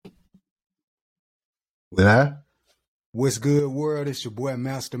Well, what's good, world? It's your boy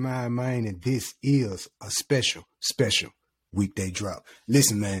Mastermind Man, and this is a special weekday drop.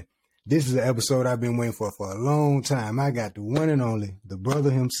 Listen, man, this is an episode I've been waiting for a long time. I got the one and only, the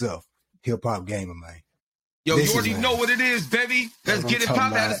brother himself, hip-hop gamer, man. Yo, Listen, you already man. know what it is, baby. Let's get it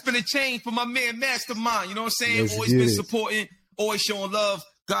poppin'. Had to spin a chain for my man Mastermind. You know what I'm saying? Let's Always been supporting, always showing love.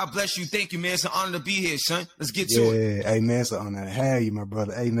 God bless you. Thank you, man. It's an honor to be here, son. Let's get to it. Hey, man, it's an honor to have you, my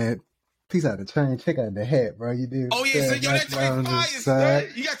brother. Hey, man, peace out the chain. Check out the hat, bro. You did. Oh, yeah, so yo, that joint fire, son.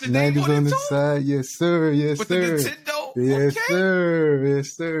 You got the 90s name on on it, the too? side. Yes, sir. Yes, With sir. the Nintendo? Yes, Okay. sir.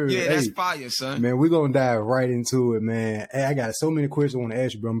 Yes, sir. Yeah, Hey, that's fire, son. man, we're going to dive right into it, man. Hey, I got so many questions I want to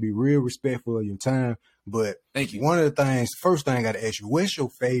ask you, bro. I'm going to be real respectful of your time. But Thank you. one of the things, first thing I got to ask you, what's your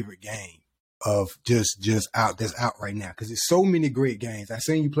favorite game of just that's out right now? Because there's so many great games. I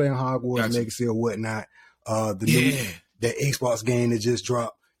seen you playing Hogwarts Gotcha. Legacy or whatnot. Yeah. The Xbox game that just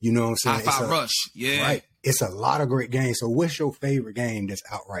dropped. You know what I'm saying? Hi-Fi Rush. Yeah. Right. It's a lot of great games. So what's your favorite game that's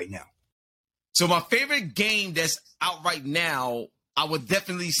out right now? So my favorite game that's out right now, I would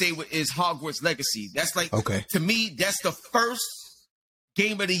definitely say is Hogwarts Legacy. That's like, Okay. to me, that's the first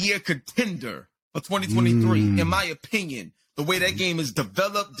game of the year contender for 2023, in my opinion. The way that game is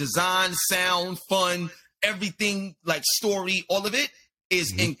developed, designed, sound, fun, everything, like story, all of it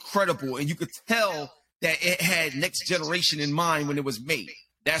is incredible. And you could tell that it had next generation in mind when it was made.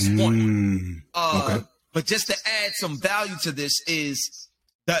 That's one. Okay. But just to add some value to this is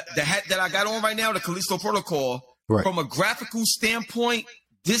the hat that I got on right now, the Callisto Protocol. Right. From a graphical standpoint,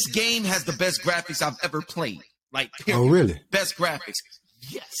 this game has the best graphics I've ever played. Like, period. Oh, really? Best graphics.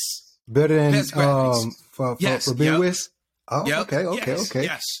 Yes. Better than Best graphics. for Yes, Ben yep. West? Oh, Yep.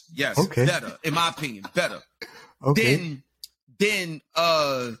 okay. Yes. Okay. Better, in my opinion. Better. Okay.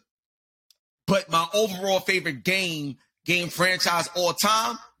 But my overall favorite game franchise all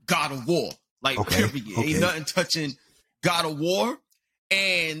time, God of War. Like, period. Okay. Ain't nothing touching God of War.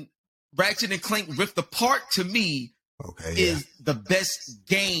 And Ratchet and Clank Rift Apart, to me, is the best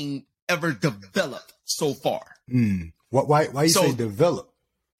game ever developed so far. Why you say develop?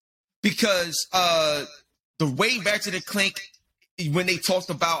 Because the way Ratchet and Clank, when they talked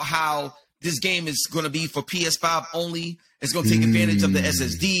about how this game is going to be for PS5 only, it's going to take advantage of the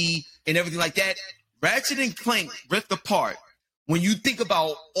SSD and everything like that. Ratchet and Clank Rift Apart, when you think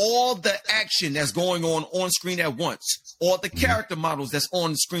about all the action that's going on screen at once, all the character models that's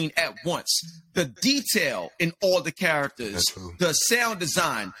on the screen at once, the detail in all the characters, the sound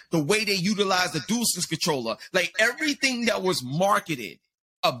design, the way they utilize the DualSense controller, like everything that was marketed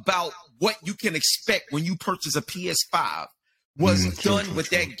about what you can expect when you purchase a PS5 was done with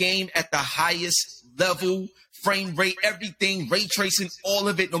that game at the highest level, frame rate, everything, ray tracing, all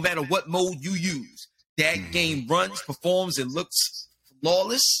of it, no matter what mode you use. That game runs, performs, and looks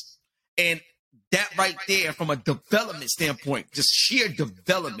flawless. And that right there, from a development standpoint, just sheer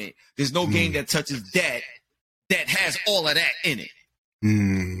development, there's no game that touches that has all of that in it.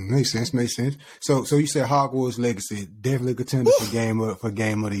 Makes sense. So you said Hogwarts Legacy, definitely a contender for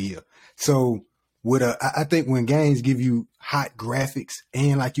game of the year. So I think when games give you hot graphics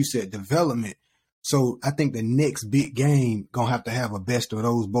and, like you said, development, so I think the next big game gonna have a best of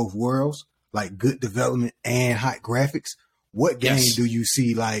those both worlds, like good development and hot graphics. What game do you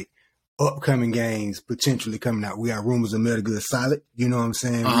see like upcoming games potentially coming out? We got rumors of Metal Gear Solid, you know what I'm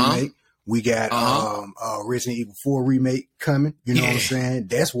saying? Remake. We got Resident Evil 4 remake coming. You know what I'm saying?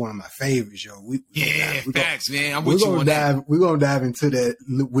 That's one of my favorites, yo. Facts, man. I'm with you on that. We're gonna dive into that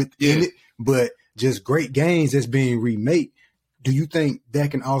within it, but just great games that's being remade. Do you think that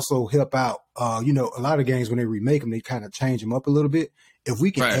can also help out? A lot of games when they remake them, they kind of change them up a little bit. If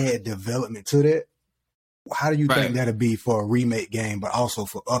we can add development to that, how do you think that'll be for a remake game, but also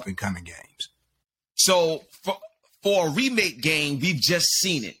for up and coming games? So for a remake game, we've just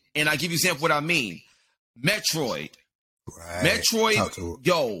seen it. And I'll give you an example of what I mean. Metroid. Right. Metroid,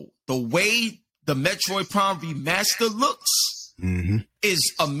 yo, the way the Metroid Prime Remaster looks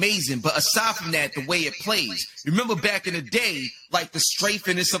is amazing. But aside from that, the way it plays. Remember back in the day, like the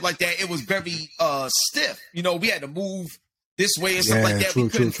strafing and stuff like that, it was very stiff. You know, we had to move this way and stuff like that. We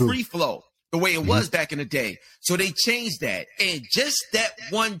couldn't free flow the way it was back in the day. So they changed that. And just that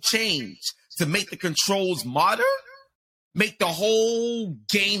one change to make the controls modern, make the whole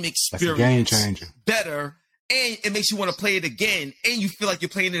game experience game changer. better, and it makes you want to play it again, and you feel like you're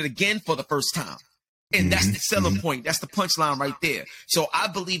playing it again for the first time. And that's the selling point. That's the punchline right there. So I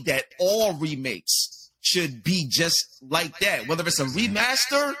believe that all remakes should be just like that. Whether it's a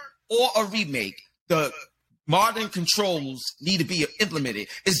remaster or a remake, the modern controls need to be implemented.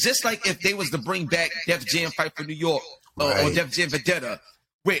 It's just like if they was to bring back Def Jam Fight for New York or Def Jam Vendetta.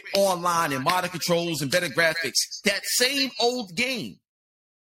 with online and modern controls and better graphics. That same old game,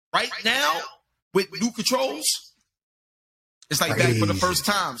 right now, with new controls, it's like back for the first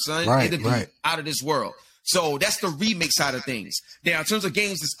time, son. It'll be out of this world. So that's the remake side of things. Now, in terms of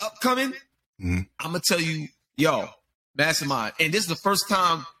games that's upcoming, I'm going to tell you, yo, Mastermind. And this is the first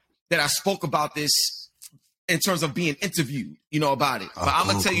time that I spoke about this in terms of being interviewed, about it. But I'm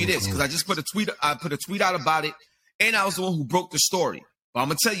going to tell you this, because I just put a tweet out about it, and I was the one who broke the story. But I'm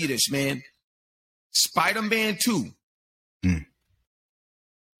going to tell you this, man. Spider-Man 2.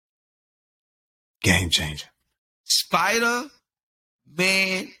 Game changer. Spider-Man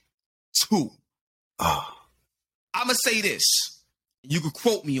 2. I'm going to say this. You can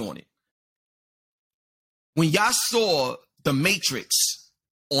quote me on it. When y'all saw The Matrix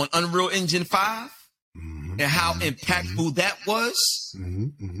on Unreal Engine 5 and how impactful that was,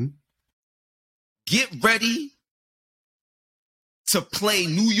 get ready to play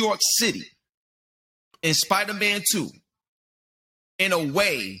New York City in Spider-Man 2 in a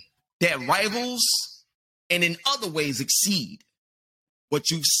way that rivals and in other ways exceed what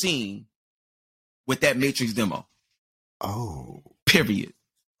you've seen with that Matrix demo. Period.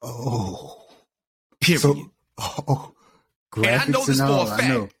 Period. So, and I know this for a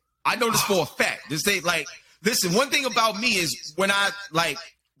fact. I know this for a fact. This ain't like, listen, one thing about me is when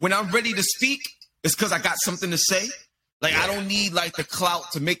I'm ready to speak, it's because I got something to say. Like, I don't need like the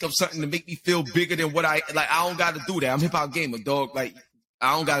clout to make up something to make me feel bigger than what I don't got to do that. I'm hip-hop gamer, dog. Like,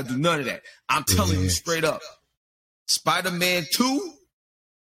 I don't got to do none of that. I'm telling you straight up. Spider-Man 2.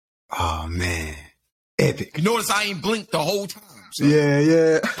 Oh, man. Epic. You notice I ain't blinked the whole time. So.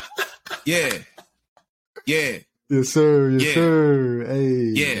 Yeah. Yeah. Yes, sir. Yes, sir.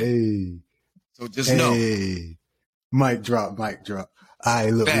 Hey. So just know. Mic drop. All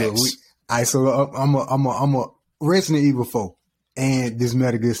right, look. So I'm a Resident Evil 4 and this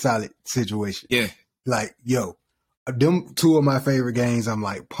Metal Gear Solid situation. Yeah. Like, yo, them two of my favorite games I'm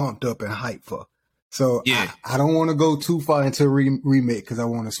like pumped up and hyped for. So I don't want to go too far into remake because I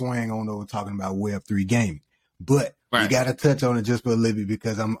want to swing on over talking about Web3 gaming. But we got to touch on it just for a little bit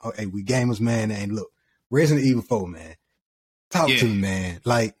because we gamers, man. And look, Resident Evil 4, man. Talk to me, man.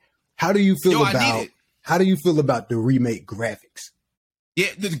 Like, how do you feel about the remake graphics? Yeah,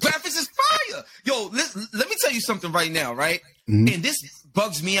 the graphics is fire. Yo, let me tell you something right now, right? And this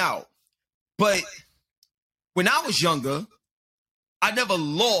bugs me out. But when I was younger, I never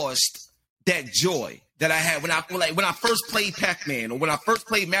lost that joy that I had when I first played Pac-Man or when I first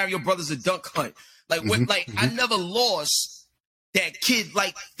played Mario Brothers and Duck Hunt. I never lost that kid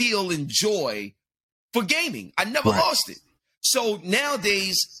like feel and joy for gaming. I never lost it. So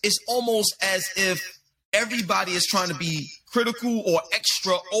nowadays it's almost as if everybody is trying to be critical or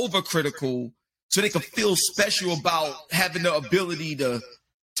extra overcritical so they can feel special about having the ability to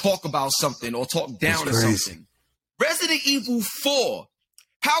talk about something or talk down to something. Resident Evil 4.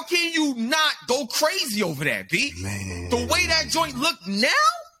 How can you not go crazy over that, B? Man. The way that joint look now,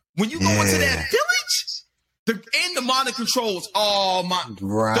 when you go into that village, and the modern controls, oh my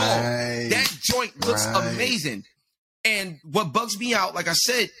dog, that joint looks amazing. And what bugs me out, like I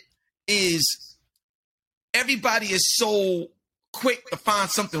said, is everybody is so quick to find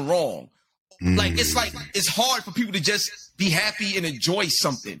something wrong. Like it's hard for people to just be happy and enjoy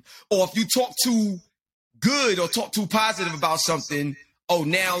something. Or if you talk too good or talk too positive about something, oh,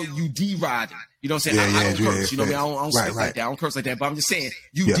 now you D-riding. You know what I'm saying? I don't curse. You know what I mean? I don't speak like that. I don't curse like that. But I'm just saying,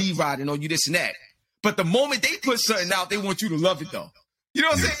 you D-riding or you this and that. But the moment they put something out, they want you to love it, though. You know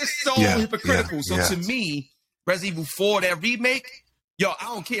what I'm saying? It's so hypocritical. So to me, Resident Evil 4, that remake, yo, I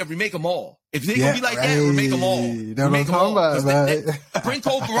don't care. Remake them all. If they gonna be like that, remake them all. Remake them all. Bring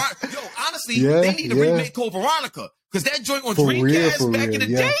Code Veronica. Yo, honestly, they need to remake Code Veronica. Because that joint on Dreamcast back in the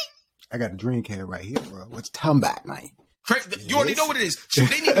day. I got a Dreamcast right here, bro. What's talking about, man? You already know what it is. So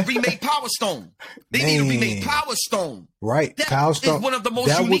they need to remake Power Stone. They need to remake Power Stone. Right. That Power Stone is one of the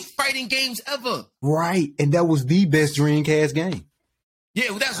most unique fighting games ever. Right. And that was the best Dreamcast game.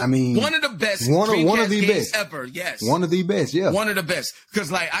 Yeah, that's one of the best Dreamcast games ever. Yes. One of the best, yeah. One of the best.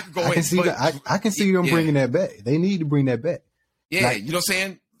 Because I could go I can see them bringing that back. They need to bring that back. Yeah, you know what I'm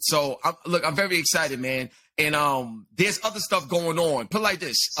saying? So I'm very excited, man. And there's other stuff going on. Put it like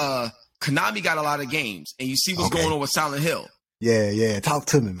this. Konami got a lot of games, and you see what's going on with Silent Hill. Yeah. Talk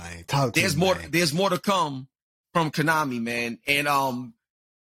to me, man. There's more to come from Konami, man. And I'm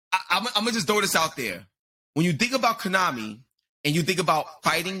gonna just throw this out there. When you think about Konami and you think about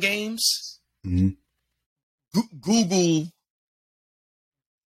fighting games, Google.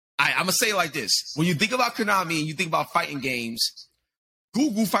 I'm gonna say it like this: when you think about Konami and you think about fighting games,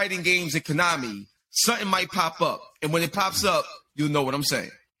 Google fighting games and Konami, something might pop up, and when it pops up, you'll know what I'm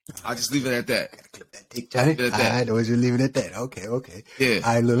saying. I'll just leave it at that. Gotta clip that tick, Johnny. All right, or just leave it at that. Okay. Yeah.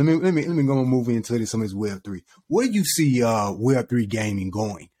 All right, look, let me go and move into some of this Web3. Where do you see Web3 gaming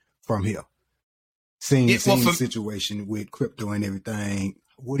going from here? Seeing the situation with crypto and everything,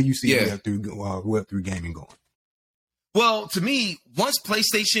 where do you see Web3 gaming going? Well, to me, once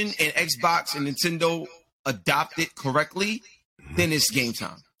PlayStation and Xbox and Nintendo adopt it correctly, then it's game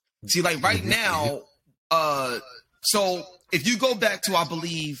time. See, like right now, so if you go back to, I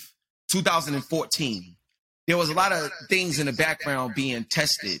believe, 2014, there was a lot of things in the background being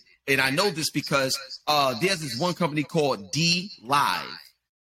tested. And I know this because there's this one company called D Live.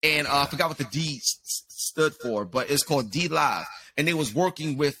 And I forgot what the D stood for, but it's called D Live. And they was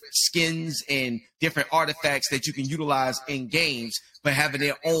working with skins and different artifacts that you can utilize in games, but having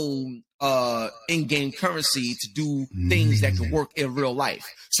their own in-game currency to do things that can work in real life.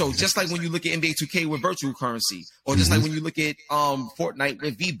 So just like when you look at NBA 2K with virtual currency, or just like when you look at Fortnite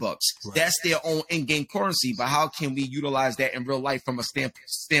with V-Bucks, that's their own in-game currency. But how can we utilize that in real life from a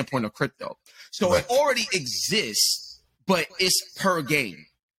standpoint of crypto? So it already exists, but it's per game.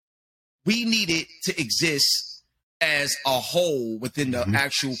 We need it to exist as a whole within the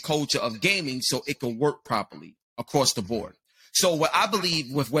actual culture of gaming so it can work properly across the board. So what I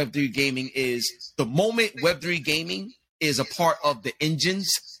believe with Web3 gaming is the moment Web3 gaming is a part of the engines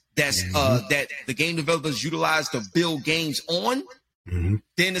that's that the game developers utilize to build games on, then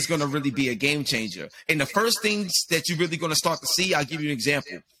it's going to really be a game changer. And the first things that you're really going to start to see, I'll give you an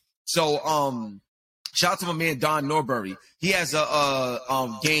example. So shout out to my man Don Norbury. He has a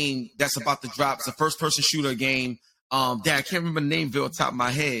game that's about to drop. It's a first-person shooter game. That I can't remember the name off the top of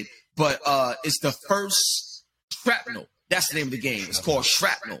my head, but it's the first Shrapnel. That's the name of the game. It's called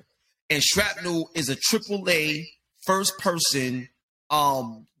Shrapnel, and Shrapnel is a AAA first-person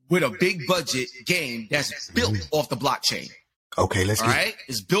with a big budget game that's built off the blockchain. Okay, let's. All right,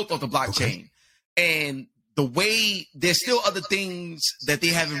 it's built off the blockchain, and the way there's still other things that they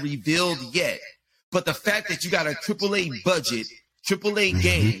haven't revealed yet, but the fact that you got a AAA budget, AAA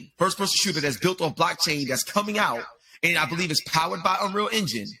game, first-person shooter that's built off blockchain that's coming out. And I believe it's powered by Unreal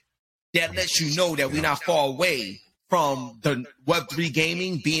Engine, that lets you know that we're not far away from the Web3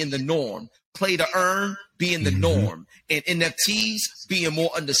 gaming being the norm, play to earn being the norm, and NFTs being more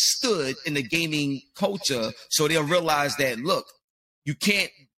understood in the gaming culture. So they'll realize that, look, you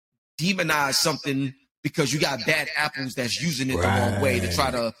can't demonize something because you got bad apples that's using it the wrong way to try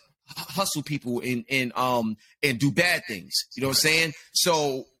to hustle people and do bad things. You know what I'm saying?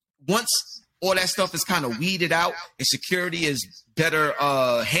 So once all that stuff is kind of weeded out and security is better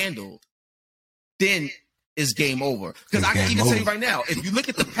handled, then it's game over. Because I can even tell you right now, if you look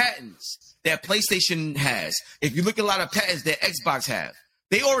at the patents that PlayStation has, if you look at a lot of patents that Xbox have,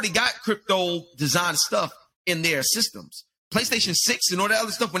 they already got crypto design stuff in their systems. PlayStation 6 and all that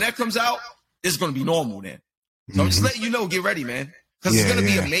other stuff, when that comes out, it's going to be normal then. So I'm just letting you know, get ready, man. Because it's going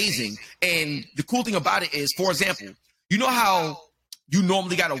to be amazing. And the cool thing about it is, for example, you know how you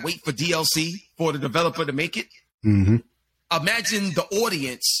normally got to wait for DLC for the developer to make it? Imagine the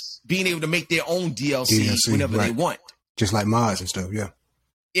audience being able to make their own DLC whenever they want. Just like mods and stuff, yeah.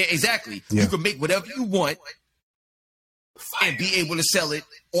 Yeah, exactly. Yeah. You can make whatever you want and be able to sell it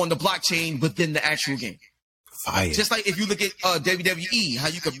on the blockchain within the actual game. Fire. Just like if you look at WWE, how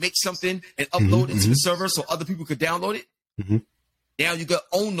you could make something and upload it to the server so other people could download it. Now you can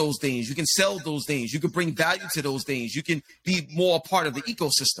own those things. You can sell those things. You can bring value to those things. You can be more a part of the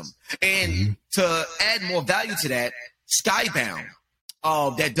ecosystem. And to add more value to that, Skybound,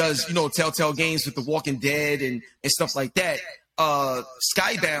 that does, Telltale games with The Walking Dead and stuff like that.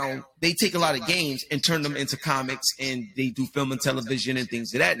 Skybound, they take a lot of games and turn them into comics, and they do film and television and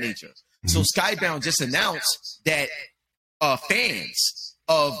things of that nature. So Skybound just announced that fans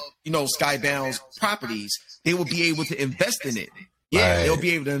of, Skybound's properties, they will be able to invest in it. Yeah, they'll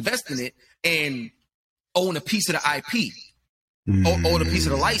be able to invest in it and own a piece of the IP, own a piece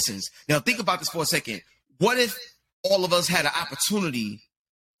of the license. Now, think about this for a second. What if all of us had an opportunity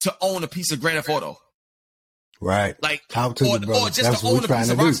to own a piece of Grand Theft Auto? Right. Like, or just to own a piece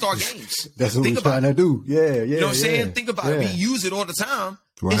of Rockstar Games. That's what we're trying to do. Yeah. You know what I'm saying? Think about it. We use it all the time.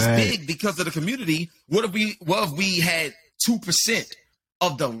 Right. It's big because of the community. What if we had 2%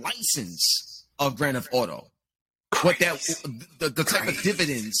 of the license of Grand Theft Auto? What the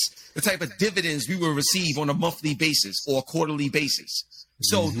type of dividends we will receive on a monthly basis or a quarterly basis.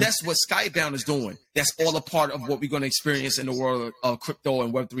 So that's what Skybound is doing. That's all a part of what we're going to experience in the world of crypto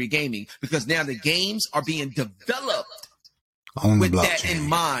and Web3 gaming, because now the games are being developed with that in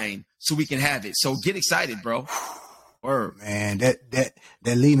mind, so we can have it. So get excited, bro. Word. Man, that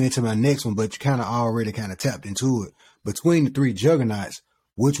lead me into my next one, but you kind of already tapped into it. Between the three juggernauts,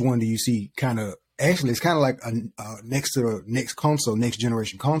 which one do you see kind of, actually, it's kind of like a next to the next console, next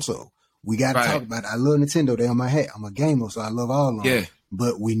generation console. We got to talk about it. I love Nintendo. They're on my hat. I'm a gamer, so I love all of them. Yeah.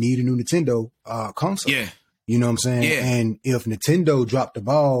 But we need a new Nintendo console. Yeah. You know what I'm saying? Yeah. And if Nintendo dropped the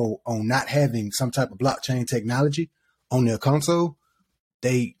ball on not having some type of blockchain technology on their console,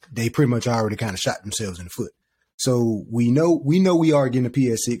 they pretty much already kind of shot themselves in the foot. So we know we are getting a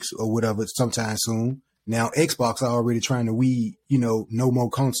PS6 or whatever sometime soon. Now Xbox are already trying to no more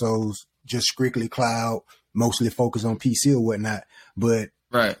consoles, just strictly cloud, mostly focus on PC or whatnot. But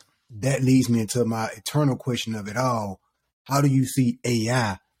that leads me into my eternal question of it all. How do you see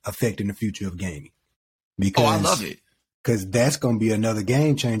AI affecting the future of gaming? Because I love it. Because that's going to be another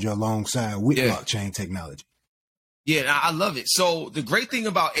game changer alongside with blockchain technology. Yeah, I love it. So the great thing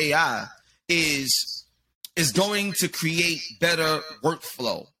about AI is going to create better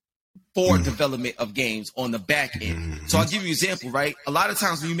workflow for development of games on the back end. So I'll give you an example, right? A lot of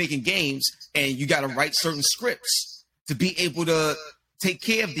times when you're making games and you got to write certain scripts to be able to take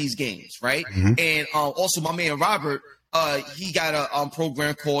care of these games, right? And also my man Robert, he got a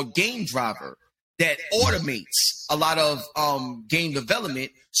program called Game Driver that automates a lot of game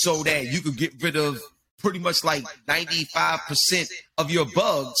development so that you could get rid of pretty much like 95% of your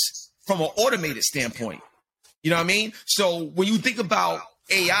bugs from an automated standpoint. You know what I mean? So when you think about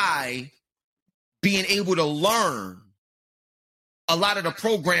AI being able to learn a lot of the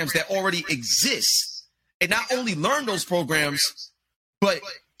programs that already exist, and not only learn those programs, but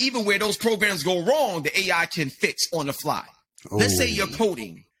even where those programs go wrong, the AI can fix on the fly. Let's say you're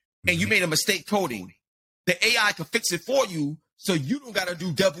coding and you made a mistake coding. The AI can fix it for you so you don't got to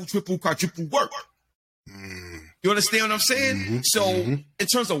do double, triple, quadruple work. You understand what I'm saying? So in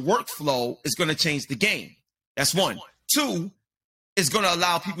terms of workflow, it's going to change the game. That's one. Two, it's going to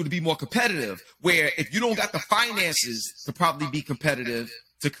allow people to be more competitive, where if you don't got the finances to probably be competitive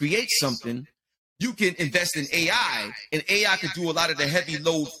to create something, you can invest in AI, and AI can do a lot of the heavy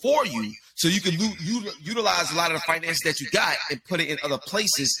load for you. So you can utilize a lot of the finances that you got and put it in other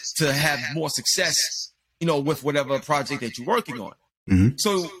places to have more success, with whatever project that you're working on.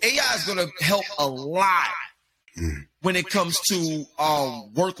 So AI is going to help a lot when it comes to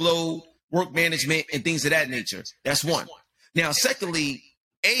workload, work management, and things of that nature. That's one. Now, secondly,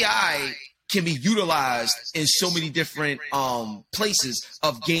 AI can be utilized in so many different places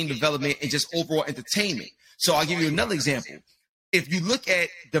of game development and just overall entertainment. So I'll give you another example. If you look at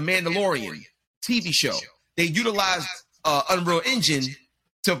The Mandalorian TV show, they utilized Unreal Engine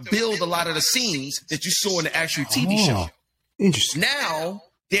to build a lot of the scenes that you saw in the actual TV show. Interesting. Now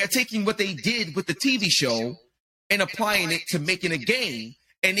they're taking what they did with the TV show and applying it to making a game,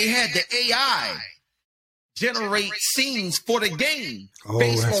 and they had the AI generate scenes for the game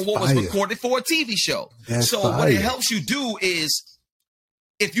based on what was recorded for a TV show. What it helps you do is,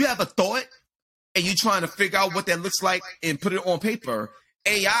 if you have a thought and you're trying to figure out what that looks like and put it on paper,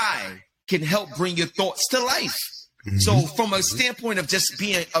 AI can help bring your thoughts to life. So from a standpoint of just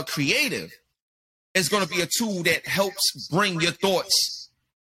being a creative, it's going to be a tool that helps bring your thoughts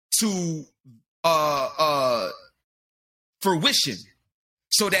to fruition,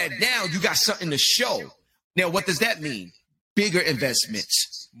 so that now you got something to show. Now, what does that mean? Bigger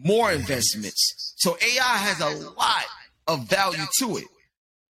investments, more investments. So AI has a lot of value to it.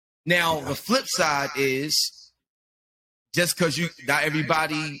 Now, the flip side is, just because not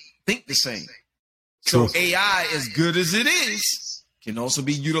everybody think the same. So AI, as good as it is, can also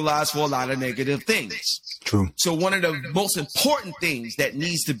be utilized for a lot of negative things. True. So one of the most important things that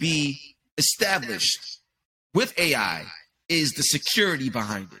needs to be established with AI is the security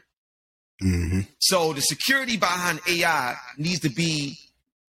behind it. So the security behind AI needs to be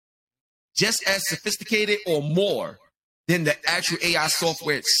just as sophisticated or more than the actual AI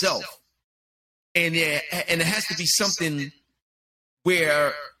software itself. And it has to be something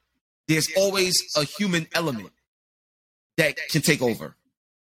where there's always a human element that can take over.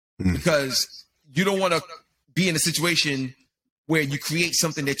 Because you don't want to be in a situation where you create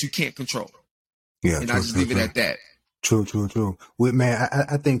something that you can't control. Yeah, and I just leave it at that. True. Well, man,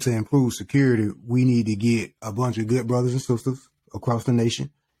 I think to improve security, we need to get a bunch of good brothers and sisters across the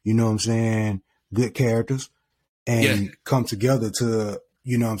nation. You know what I'm saying? Good characters, and come together to,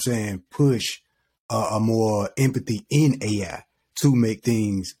 push a more empathy in AI to make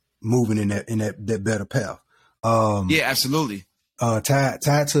things moving in that better path. Absolutely.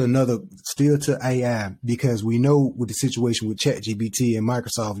 Tied to still to AI, because we know with the situation with ChatGPT and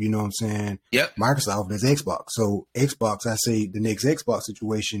Microsoft, you know what I'm saying? Yep. Microsoft is Xbox. So Xbox, I say the next Xbox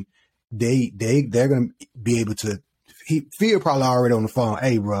situation, they're going to be able to, Phil probably already on the phone.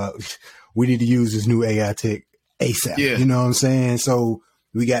 Hey, bro, we need to use this new AI tech ASAP. Yeah. You know what I'm saying? So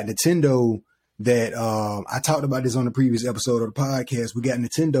we got Nintendo that I talked about this on the previous episode of the podcast. We got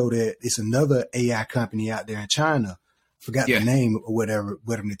Nintendo that it's another AI company out there in China. Forgot the name or whatever.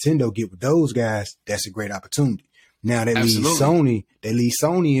 But if Nintendo get with those guys, that's a great opportunity. Now that leaves Sony. They leave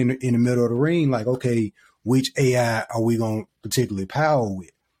Sony in the middle of the ring. Like, okay, which AI are we going to particularly power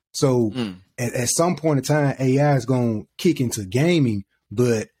with? So at some point in time, AI is going to kick into gaming.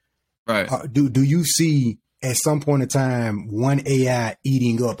 But do you see at some point in time one AI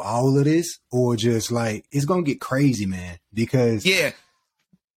eating up all of this, or just like it's going to get crazy, man? Because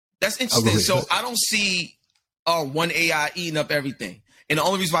that's interesting. So I don't see one AI eating up everything, and the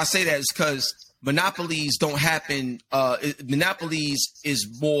only reason why I say that is because monopolies don't happen. Monopolies is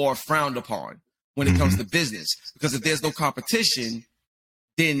more frowned upon when it comes to business, because if there's no competition,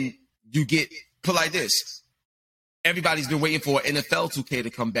 then you get put like this. Everybody's been waiting for NFL 2K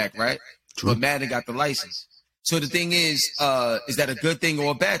to come back, right? True. But Madden got the license. So the thing is that a good thing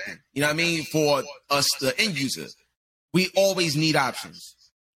or a bad thing? You know what I mean? For us, the end user, we always need options.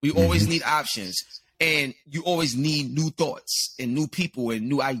 We always need options, and you always need new thoughts and new people and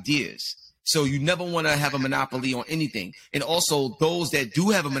new ideas. So you never want to have a monopoly on anything. And also, those that do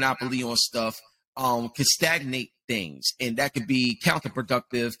have a monopoly on stuff could stagnate things, and that could be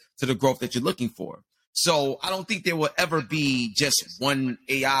counterproductive to the growth that you're looking for. So I don't think there will ever be just one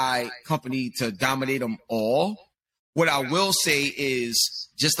AI company to dominate them all. What I will say is,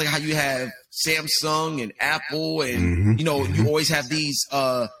 just like how you have Samsung and Apple and, you always have these,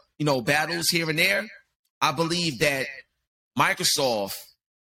 battles here and there. I believe that Microsoft,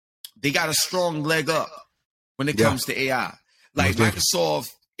 they got a strong leg up when it comes to AI. Like,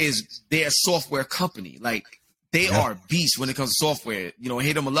 Microsoft is their software company. Like, they are beasts when it comes to software.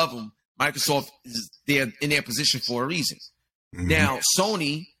 Hate them or love them, Microsoft is there in their position for a reason. Now,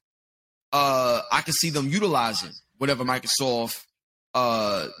 Sony, I can see them utilizing whatever Microsoft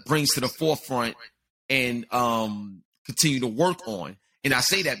brings to the forefront and continue to work on. And I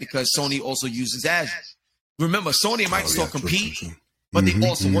say that because Sony also uses Azure. Remember, Sony and Microsoft compete, but they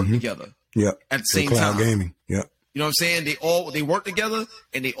also work together at the same time. Gaming. Yep. You know what I'm saying? They work together,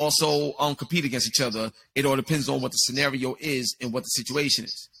 and they also compete against each other. It all depends on what the scenario is and what the situation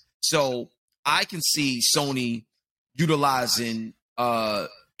is. So I can see Sony utilizing AI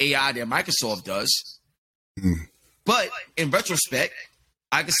that Microsoft does. But in retrospect,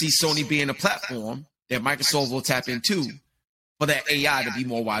 I can see Sony being a platform that Microsoft will tap into for that AI to be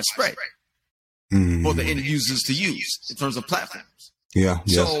more widespread for the end users to use in terms of platforms.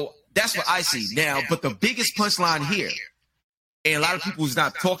 So that's what I see now. But the biggest punchline here, and a lot of people is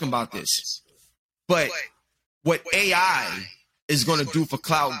not talking about this, but what AI is going to do for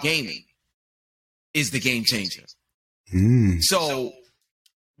cloud gaming is the game changer. So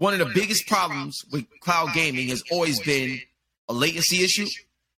one of the biggest problems with cloud gaming has always been a latency issue,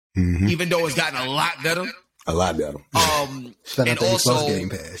 even though it's gotten a lot better. A lot better. And also, Game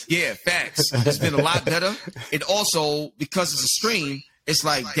Pass. Facts. It's been a lot better. And also, because it's a stream, it's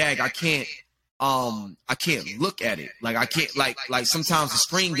like, dag, I can't look at it. Like, I can't, like sometimes the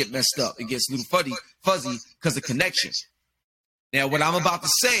screen get messed up. It gets a little fuzzy because of connection. Now, what I'm about to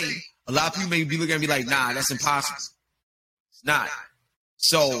say, a lot of people may be looking at me like, nah, that's impossible. It's not.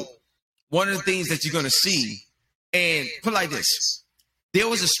 So one of the things that you're going to see, and put it like this, there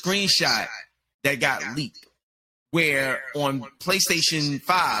was a screenshot that got leaked where on PlayStation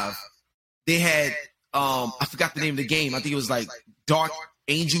 5, they had, I forgot the name of the game. I think it was like Dark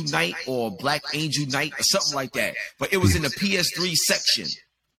Angel Knight or Black Angel Knight or something like that. But it was in the PS3 section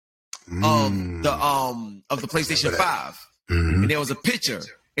of the PlayStation 5. And there was a picture,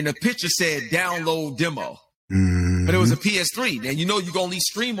 and the picture said download demo. But it was a PS3. Now, you can only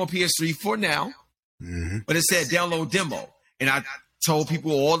stream on PS3 for now, but it said download demo. And I told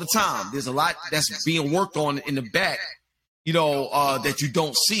people all the time, there's a lot that's being worked on in the back, that you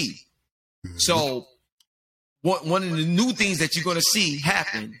don't see. So one of the new things that you're going to see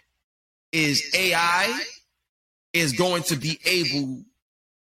happen is AI is going to be able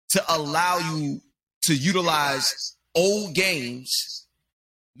to allow you to utilize old games,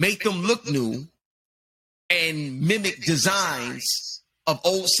 make them look new, and mimic designs of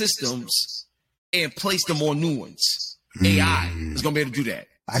old systems and place them on new ones. AI is going to be able to do that.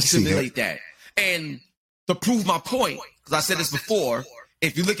 I simulate that. And to prove my point, because I said this before,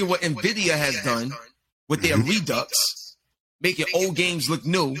 if you look at what NVIDIA has done with their Redux, making old games look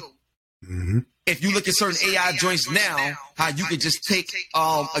new, if you look at certain AI joints now, how you could just take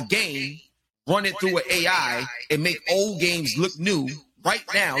a game, run it through an AI, and make old games look new. Right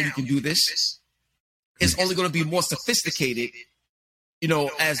now, you can do this. It's only going to be more sophisticated,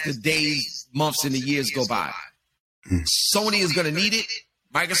 as the days, months, and the years go by. Sony is going to need it,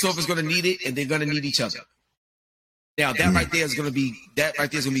 Microsoft is going to need it, and they're going to need each other. Now that right there is going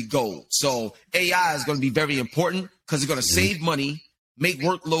to be gold. So AI is going to be very important because it's going to save money, make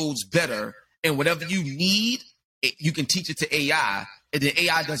workloads better, and whatever you need, you can teach it to AI, and then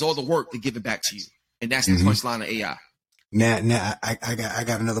AI does all the work to give it back to you. And that's the punchline of AI. Now I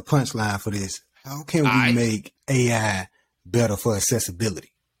got another punchline for this. How can we make AI better for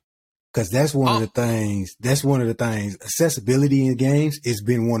accessibility? Because that's one of the things. That's one of the things. Accessibility in games has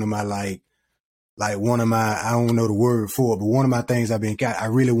been one of my like one of my, I don't know the word for it, but one of my things I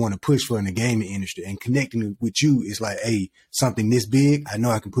really want to push for in the gaming industry, and connecting with you is like, hey, something this big, I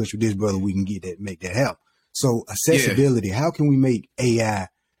know I can push with this brother. We can get that, make that happen. So accessibility, how can we make AI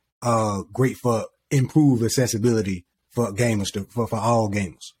great for improve accessibility for gamers, for all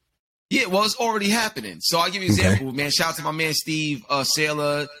gamers? Yeah, well, it's already happening. So I'll give you an example, man. Shout out to my man Steve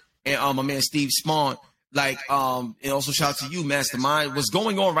Saylor and my man Steve Spawn. And also shout out to you, Mastermind. What's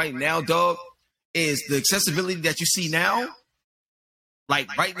going on right now, dog, is the accessibility that you see now.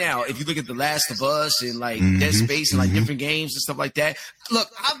 Like right now, if you look at The Last of Us and like Dead Space and like different games and stuff like that. Look,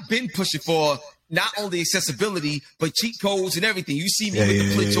 I've been pushing for not only accessibility, but cheat codes and everything. You see me with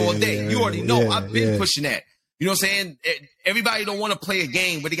the glitch all day. You already know I've been pushing that. You know what I'm saying? Everybody don't want to play a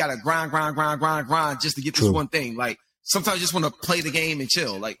game where they got to grind just to get this one thing. Like sometimes you just want to play the game and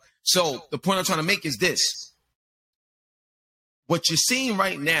chill. Like, so the point I'm trying to make is this. What you're seeing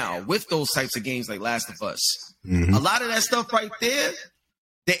right now with those types of games like Last of Us, a lot of that stuff right there,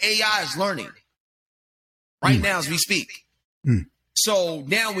 the AI is learning right now as we speak. So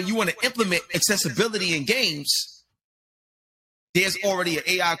now when you want to implement accessibility in games, there's already an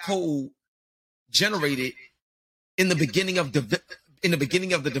AI code generated in the beginning of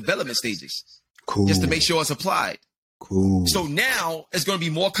the development stages. Just to make sure it's applied. So now it's going to be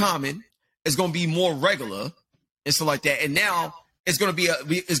more common, it's going to be more regular and stuff like that. And now it's going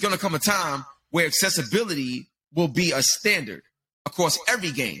to come a time where accessibility will be a standard across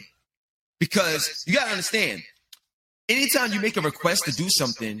every game. Because you got to understand, anytime you make a request to do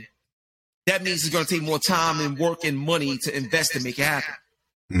something, that means it's going to take more time and work and money to invest to make it happen.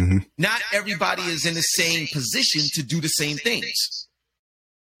 Not everybody is in the same position to do the same things.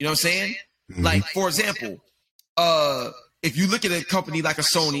 You know what I'm saying? Like, for example, if you look at a company like a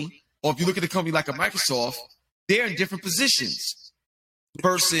Sony, or if you look at a company like a Microsoft, they're in different positions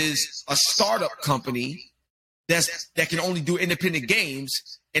versus a startup company that can only do independent games,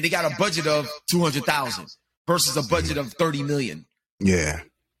 and they got a budget of 200,000 versus a budget of 30 million. Yeah.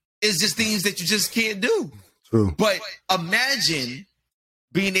 It's just things that you just can't do. True. But imagine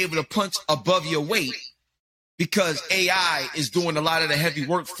being able to punch above your weight because AI is doing a lot of the heavy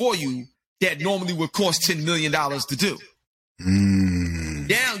work for you that normally would cost $10 million to do.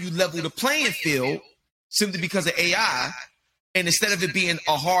 Now you level the playing field simply because of AI, and instead of it being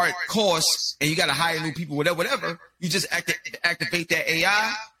a hard course and you got to hire new people, whatever, you just activate that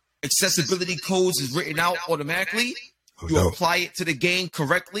AI. Accessibility codes is written out automatically. You apply it to the game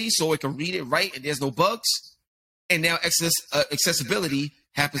correctly so it can read it right and there's no bugs. And now accessibility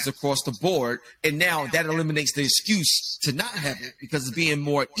happens across the board. And now that eliminates the excuse to not have it because it's being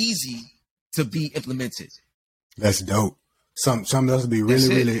more easy to be implemented. That's dope. Something else would be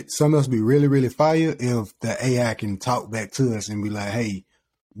really fire if the AI can talk back to us and be like, hey,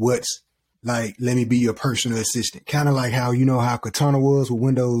 let me be your personal assistant. Kind of like how, how Cortana was with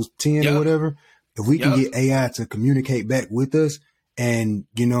Windows 10 or whatever. If we can get AI to communicate back with us, and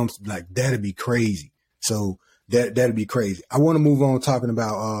like that'd be crazy. So that'd be crazy. I want to move on talking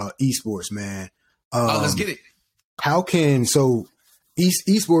about esports, man. Let's get it. How can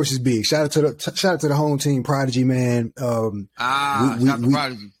esports is big. Shout out to the home team, Prodigy, man.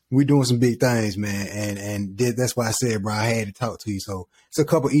 We're doing some big things, man, and that's why I said, bro, I had to talk to you. So it's a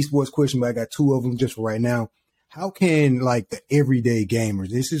couple esports questions, but I got two of them just for right now. How can the everyday gamers,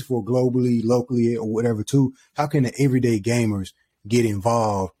 this is for globally, locally, or whatever too, how can the everyday gamers get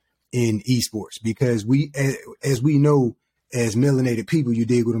involved in esports? Because as we know, as melanated people, you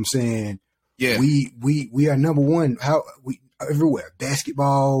dig what I'm saying? Yeah. We are number one. Everywhere,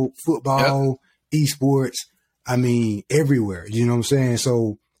 basketball, football, esports. I mean, everywhere. You know what I'm saying?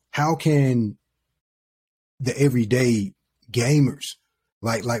 So how can the everyday gamers,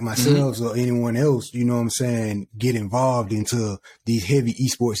 like myself or anyone else, you know what I'm saying, get involved into these heavy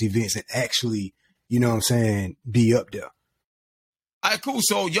esports events and actually, you know what I'm saying, be up there? All right, cool.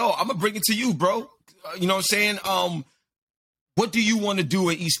 So, I'm going to bring it to you, bro. You know what I'm saying? What do you want to do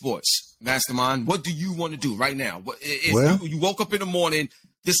in esports, Mastermind? What do you want to do right now? If you woke up in the morning,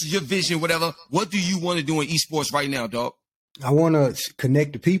 this is your vision, whatever. What do you want to do in esports right now, dog? I want to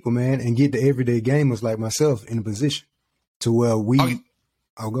connect the people, man, and get the everyday gamers like myself in a position to where we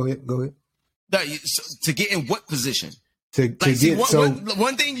Oh, go ahead. Go ahead. To get in what position? To get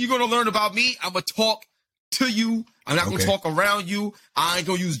one thing you're gonna learn about me, I'm gonna talk to you. I'm not gonna talk around you. I ain't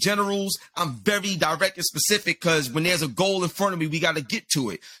gonna use generals. I'm very direct and specific because when there's a goal in front of me, we gotta get to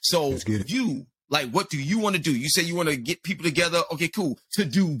it. So you, like, what do you want to do? You say you want to get people together. Okay, cool. To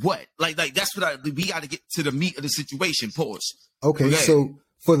do what? Like that's what we gotta get to the meat of the situation. Pause. Okay, so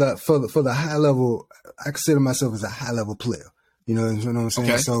for the high level, I consider myself as a high level player. You know what I'm saying?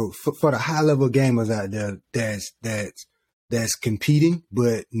 Okay. So for the high level gamers out there that's competing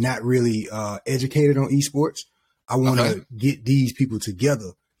but not really educated on esports, I want to get these people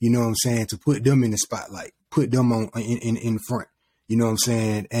together. You know what I'm saying? To put them in the spotlight, put them on in front. You know what I'm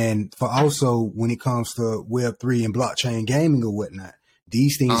saying? And for also when it comes to Web3 and blockchain gaming or whatnot,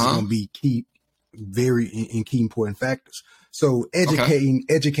 these things are going to be key, very key important factors. So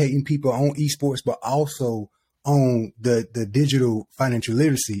educating people on esports, but also on the digital financial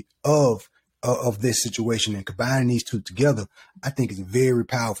literacy of this situation and combining these two together, I think is a very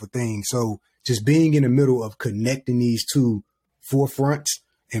powerful thing. So just being in the middle of connecting these two forefronts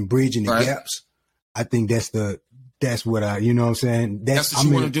and bridging the gaps, I think that's what I, you know what I'm saying? That's what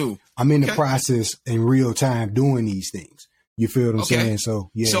you want to do. I'm in the process in real time doing these things. You feel what I'm saying?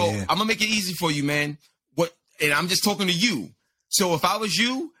 So I'm gonna make it easy for you, man. And I'm just talking to you. So if I was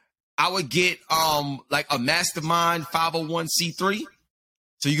you, I would get like a mastermind 501c3.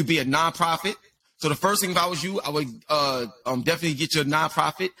 So you could be a nonprofit. So the first thing, if I was you, I would definitely get your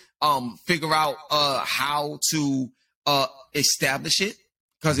nonprofit, figure out how to establish it,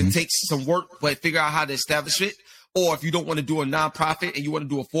 because it takes some work, but figure out how to establish it. Or if you don't want to do a nonprofit and you want to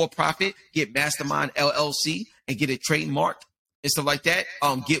do a for-profit, get Mastermind LLC and get it trademarked and stuff like that.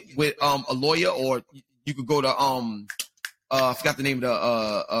 Get with a lawyer, or you could go to I forgot the name of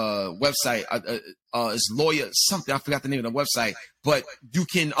the website. It's lawyer something. I forgot the name of the website, but you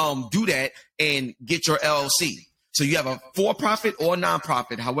can do that and get your LLC. So you have a for-profit or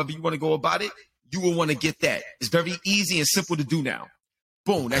nonprofit, however you want to go about it. You will want to get that. It's very easy and simple to do now.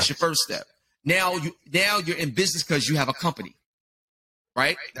 Boom, that's your first step. Now you're in business because you have a company,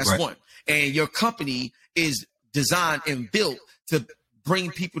 right? That's one. And your company is designed and built to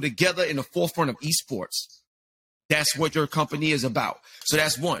bring people together in the forefront of esports. That's what your company is about. So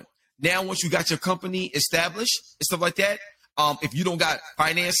that's one. Now, once you got your company established and stuff like that, if you don't got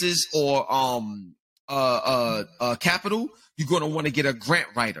finances or capital, you're going to want to get a grant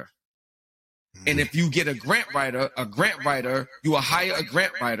writer. And if you get a grant writer, you will hire a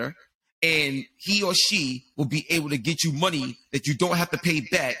grant writer, and he or she will be able to get you money that you don't have to pay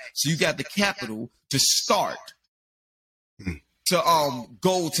back. So you got the capital to start to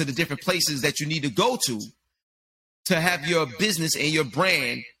go to the different places that you need to go to have your business and your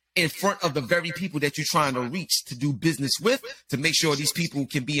brand in front of the very people that you're trying to reach to do business with, to make sure these people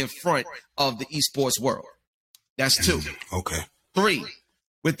can be in front of the esports world. That's two. Okay. Three,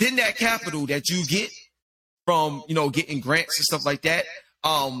 within that capital that you get from, getting grants and stuff like that,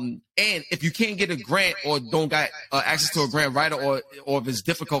 and if you can't get a grant or don't got access to a grant writer, or if it's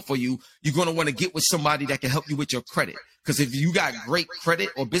difficult for you, you're going to want to get with somebody that can help you with your credit. Because if you got great credit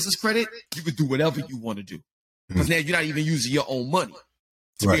or business credit, you can do whatever you want to do. Because now you're not even using your own money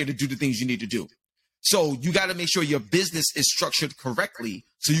to be able to do the things you need to do. So you got to make sure your business is structured correctly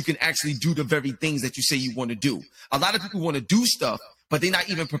so you can actually do the very things that you say you want to do. A lot of people want to do stuff, but they're not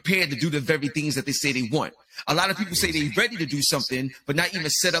even prepared to do the very things that they say they want. A lot of people say they're ready to do something, but not even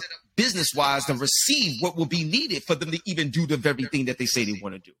set up business-wise to receive what will be needed for them to even do the very thing that they say they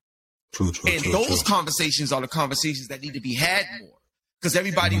want to do. True, those conversations are the conversations that need to be had more. Because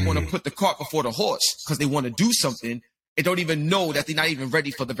everybody want to put the cart before the horse because they want to do something and don't even know that they're not even ready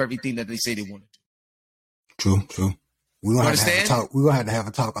for the very thing that they say they want to do. True. We're going to have to have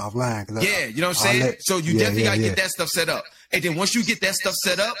a talk offline. You know what I'm saying? So you definitely got to get that stuff set up. And then once you get that stuff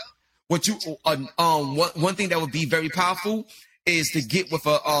set up, one thing that would be very powerful is to get with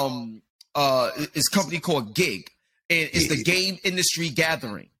it's a company called Gig. And it's the Game Industry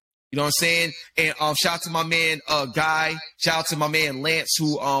Gathering. You know what I'm saying? And shout out to my man Guy. Shout out to my man Lance,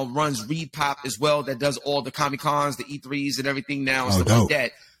 who runs Reed Pop as well, that does all the Comic-Cons, the E3s, and everything now and stuff like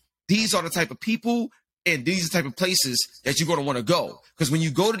that. These are the type of people and these are the type of places that you're going to want to go. Because when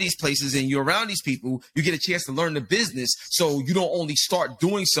you go to these places and you're around these people, you get a chance to learn the business. So you don't only start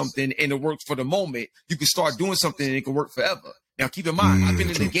doing something and it works for the moment. You can start doing something and it can work forever. Now, keep in mind, I've been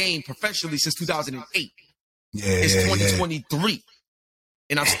in the game professionally since 2008. It's 2023.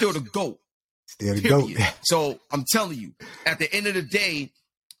 And I'm still the GOAT. So I'm telling you, at the end of the day,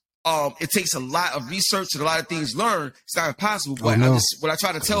 it takes a lot of research and a lot of things learned. It's not impossible. But what I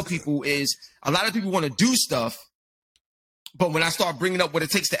try to tell people is a lot of people want to do stuff, But when I start bringing up what it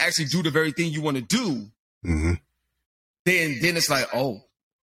takes to actually do the very thing you want to do, Mm-hmm. then it's like,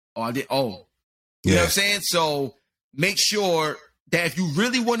 I did. You know what I'm saying? So make sure that if you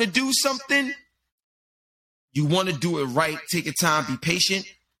really want to do something, you want to do it right. Take your time, be patient,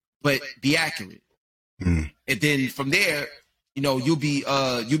 but be accurate. Mm. And then from there, you'll be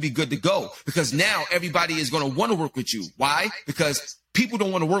good to go, because now everybody is going to want to work with you. Why? Because people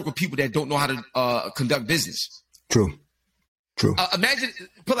don't want to work with people that don't know how to conduct business. True. Imagine,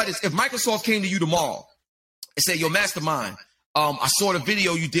 put like this: if Microsoft came to you tomorrow and said, "Yo, Mastermind, I saw the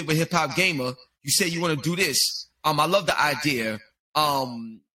video you did with Hip Hop Gamer. You said you want to do this. I love the idea.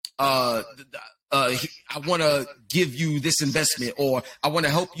 I want to give you this investment, or I want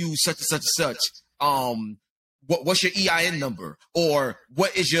to help you such and such and such. What's your EIN number, or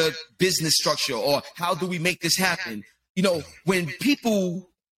what is your business structure, or how do we make this happen?" When people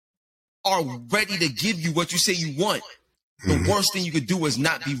are ready to give you what you say you want, the worst thing you could do is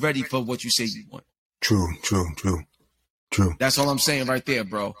not be ready for what you say you want. True. That's all I'm saying right there,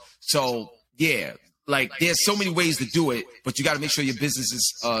 bro. So yeah, like there's so many ways to do it, but you got to make sure your business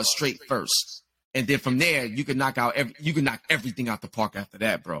is straight first, and then from there you can knock everything out the park after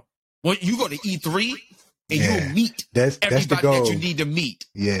that, bro. When you go to E3 and you'll meet everybody that you need to meet.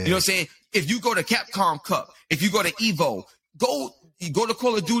 Yeah. You know what I'm saying? If you go to Capcom Cup, if you go to Evo, go to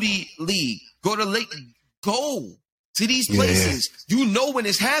Call of Duty League, go to these places. Yeah. You know when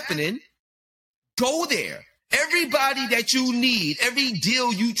it's happening. Go there. Everybody that you need, every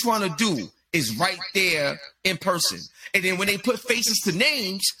deal you trying to do is right there in person. And then when they put faces to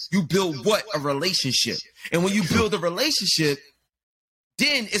names, you build what? A relationship. And when you build a relationship,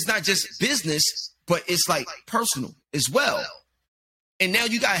 then it's not just business, but it's like personal as well. And now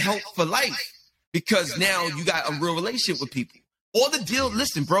you got help for life, because now you got a real relationship with people. All the deals,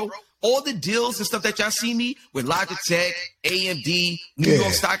 listen, bro, all the deals and stuff that y'all see me with Logitech, AMD, New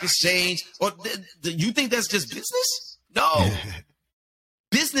York Stock Exchange, or you think that's just business? No.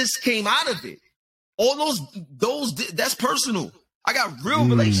 Business came out of it. All those that's personal. I got real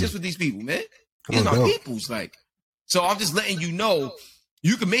relationships with these people, man. These are my peoples, like. So I'm just letting you know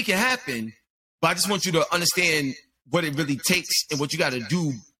you can make it happen, but I just want you to understand what it really takes and what you got to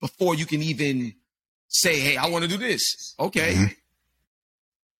do before you can even say, hey, I want to do this. Okay. Mm-hmm.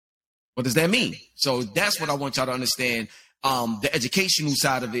 What does that mean? So that's what I want y'all to understand, the educational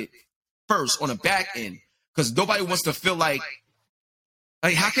side of it first on the back end, because nobody wants to feel like,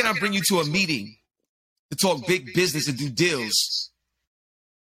 how can I bring you to a meeting to talk big business and do deals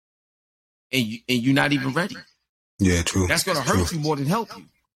and you're not even ready? Yeah, true. That's going to hurt you more than help you.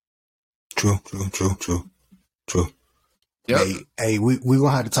 True. Yep. Hey, we gonna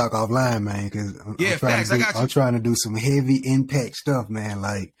have to talk offline, man, because I'm trying to do some heavy impact stuff, man,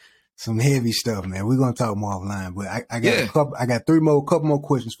 like some heavy stuff, man. We're gonna talk more offline, but I got couple more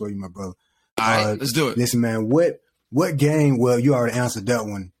questions for you, my brother. All right, let's do it. Listen, man, what game? Well, you already answered that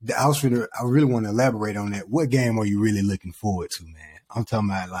one. I really want to elaborate on that. What game are you really looking forward to, man? I'm talking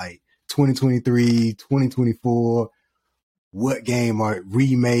about like 2023, 2024. What game are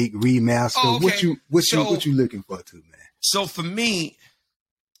remake, remaster? Oh, okay. What you looking forward to, man? So for me,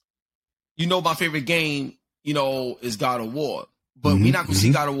 my favorite game, is God of War. But we're not going to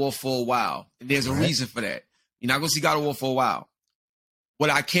see God of War for a while. And there's a reason for that. You're not going to see God of War for a while. What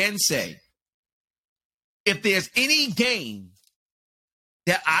I can say, if there's any game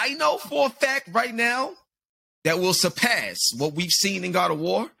that I know for a fact right now that will surpass what we've seen in God of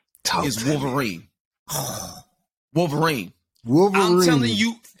War, is Wolverine. Wolverine. I'm telling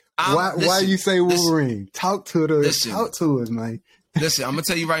you. Why you say Wolverine? Talk to us, man. Listen, I'm gonna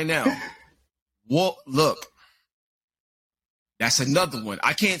tell you right now. Look, that's another one.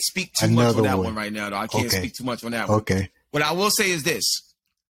 I can't speak too much on that one right now, though. I can't speak too much on that one. Okay. What I will say is this: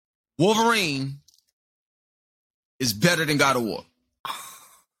 Wolverine is better than God of War.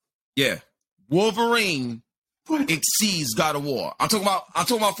 Yeah, Wolverine exceeds God of War. I'm talking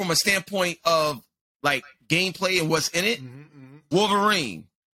about from a standpoint of like gameplay and what's in it. Wolverine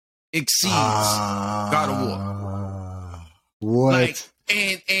exceeds God of War. What? Like,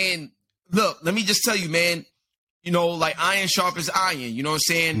 and look, let me just tell you, man, like iron sharp as iron, you know what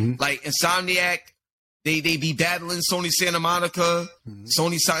I'm saying? Mm-hmm. Like Insomniac, they be battling Sony Santa Monica,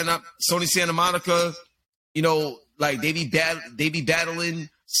 Sony Santa Monica, like they be battling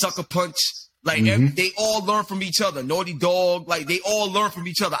Sucker Punch. Like they all learn from each other. Naughty Dog, like they all learn from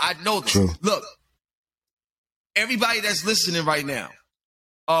each other. I know this. True. Look, everybody that's listening right now,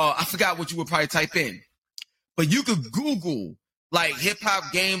 I forgot what you would probably type in, but you could Google like Hip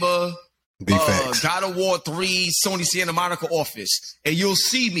Hop Gamer, God of War 3, Sony Santa Monica office, and you'll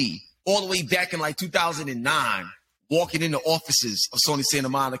see me all the way back in like 2009 walking into offices of Sony Santa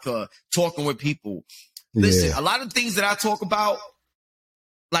Monica, talking with people. Listen, a lot of things that I talk about,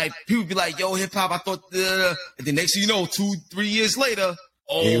 like people be like, yo, hip hop, I thought, and then next thing you know, 2-3 years later,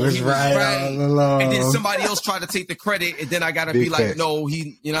 he was right all along. And then somebody else tried to take the credit, and then I gotta be like, no,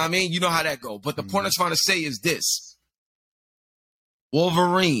 you know what I mean? You know how that go. But the point I'm trying to say is this.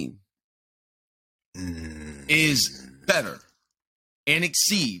 Wolverine is better and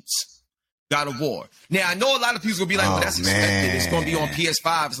exceeds God of War. Now, I know a lot of people will be like, well, that's expected. It's going to be on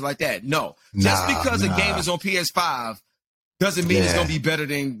PS5 and stuff like that. No. Just because a game is on PS5 doesn't mean it's going to be better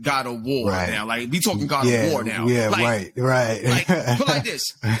than God of War now. Like, we talking God of War now. Yeah, like, right. Like, put like this.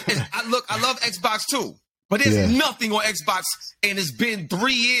 I love Xbox too, but there's nothing on Xbox, and it's been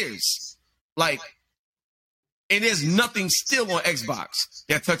 3 years. Like, and there's nothing still on Xbox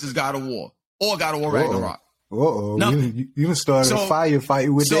that touches God of War or God of War Ragnarok. You started a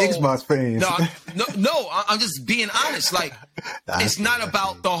firefight with the Xbox fans. No, I'm just being honest. Like, it's not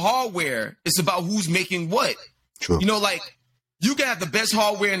about the hardware. It's about who's making what. True. You know, like, you can have the best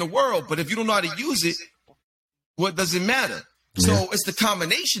hardware in the world, but if you don't know how to use it, what does it matter? So it's the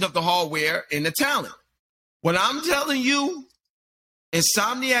combination of the hardware and the talent. What I'm telling you,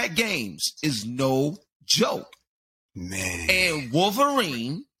 Insomniac Games is no joke. Man. And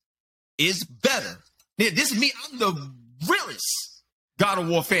Wolverine is better. Now, this is me. I'm the realest God of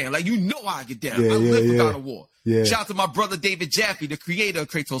War fan. Like, you know how I get down. I live for God of War. Shout out to my brother David Jaffe, the creator of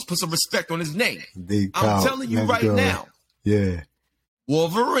Kratos. Put some respect on his name. I'm telling you right now. Yeah.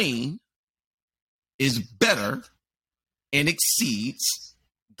 Wolverine is better and exceeds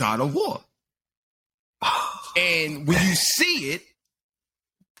God of War. And when you see it,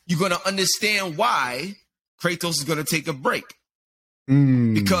 you're going to understand why Kratos is going to take a break.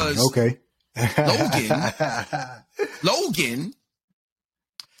 Because Logan,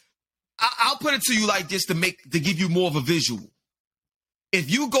 I'll put it to you like this to give you more of a visual.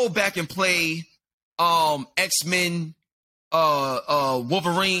 If you go back and play X-Men,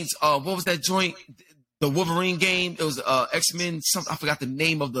 Wolverine's, what was that joint? The Wolverine game. It was X-Men. I forgot the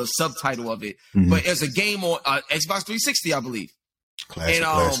name of the subtitle of it, but it was a game on Xbox 360, I believe. Classic.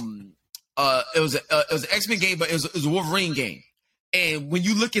 It was an X-Men game, but it was a Wolverine game. And when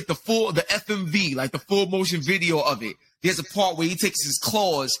you look at the FMV, like the full motion video of it, there's a part where he takes his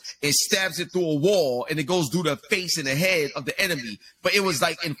claws and stabs it through a wall, and it goes through the face and the head of the enemy. But it was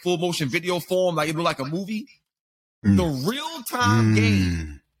like in full motion video form, like it looked like a movie. The real-time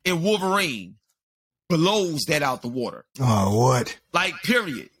game in Wolverine blows that out the water. Oh, what? Like,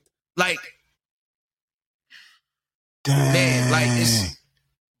 period. Like, dang. Man, like,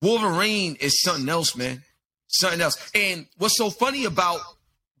 Wolverine is something else, man. Something else. And what's so funny about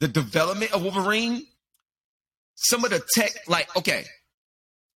the development of Wolverine, some of the tech, like, okay,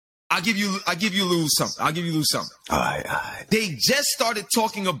 I'll give you something. All right. They just started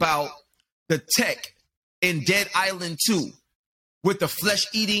talking about the tech in Dead Island 2 with the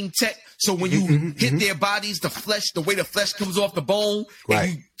flesh-eating tech. So when you hit their bodies, the way the flesh comes off the bone,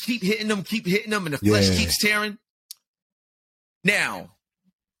 and you keep hitting them, and the flesh keeps tearing. Now,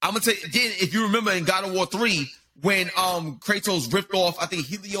 I'm going to tell you, again, if you remember in God of War 3, when Kratos ripped off, I think,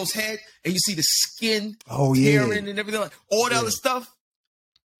 Helios' head, and you see the skin tearing and everything, like all that other stuff.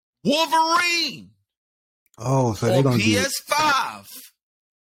 Wolverine. Oh, so they're going to PS5.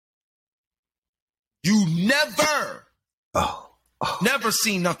 You never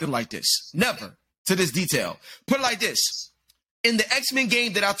seen nothing like this. Never to this detail. Put it like this. In the X-Men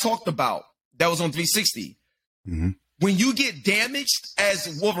game that I talked about, that was on 360, when you get damaged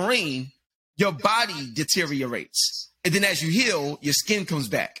as Wolverine, your body deteriorates. And then as you heal, your skin comes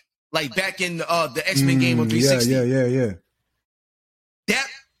back. Like back in the X-Men game on 360. Yeah. That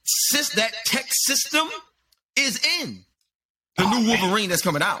tech system is in the new Wolverine that's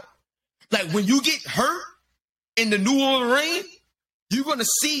coming out. Like, when you get hurt in the new Wolverine, you're going to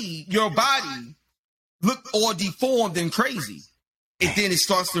see your body look all deformed and crazy. And then it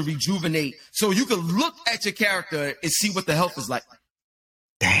starts to rejuvenate. So you can look at your character and see what the health is like.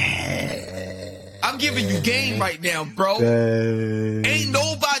 I'm giving you game right now, bro. Ain't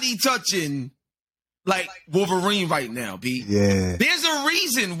nobody touching like Wolverine right now, B. Yeah. There's a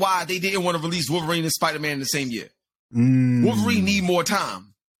reason why they didn't want to release Wolverine and Spider-Man in the same year. Wolverine need more time.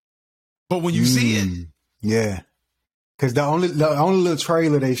 But when you see it, because the only little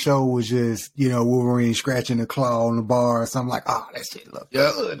trailer they showed was just Wolverine scratching the claw on the bar or something like, oh, that shit look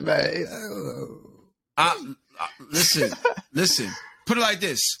good, man. Listen. Put it like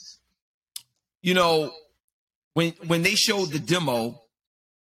this. When they showed the demo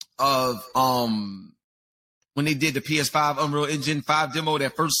of when they did the PS5 Unreal Engine 5 demo,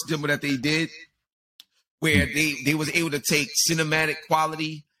 that first demo that they did, where they was able to take cinematic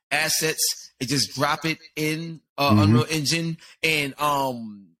quality assets and just drop it in Unreal Engine, and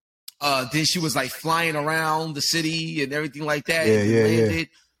then she was like flying around the city and everything like that. Yeah.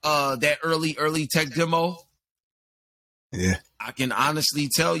 That early tech demo. Yeah. I can honestly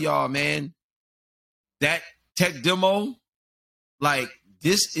tell y'all, man, that tech demo, like,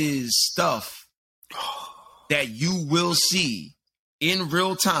 this is stuff that you will see in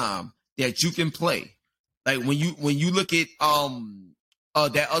real time that you can play. Like when you look at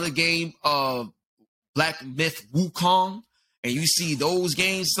that other game, Black Myth Wukong, and you see those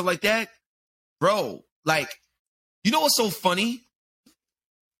games, stuff like that, bro, like, you know what's so funny?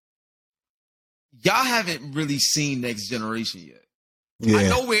 Y'all haven't really seen Next Generation yet. Yeah. I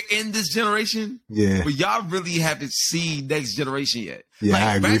know we're in this generation, but y'all really haven't seen Next Generation yet. Yeah,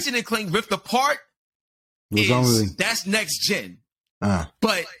 like Ratchet and Clank Rift Apart, that's next gen.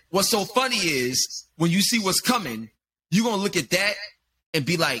 But what's so funny is when you see what's coming, you're gonna look at that and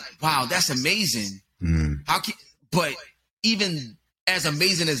be like, "Wow, that's amazing." But even as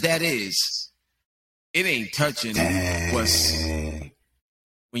amazing as that is, it ain't touching what's.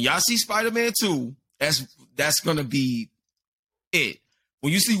 When y'all see Spider-Man 2, that's gonna be it.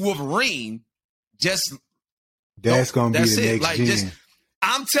 When you see Wolverine, that's gonna be the next gen.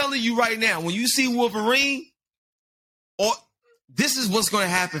 I'm telling you right now, when you see Wolverine, this is what's gonna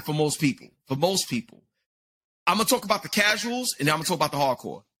happen for most people. For most people, I'm gonna talk about the casuals, and then I'm gonna talk about the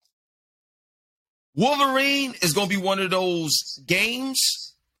hardcore. Wolverine is gonna be one of those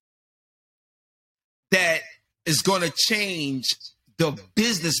games that is gonna change the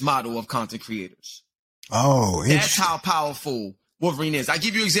business model of content creators. Oh, that's how powerful Wolverine is. I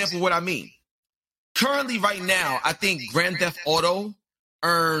give you an example of what I mean. Currently, right now, I think Grand Theft Auto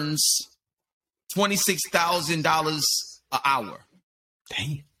earns $26,000 an hour.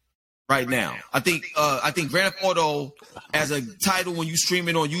 Dang. Right now, I think Grand Theft Auto, as a title, when you stream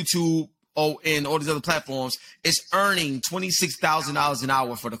it on YouTube and all these other platforms, it's earning $26,000 an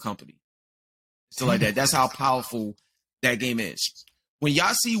hour for the company. So like that. That's how powerful that game is. When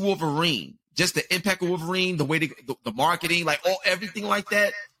y'all see Wolverine, just the impact of Wolverine, the way the marketing, like everything like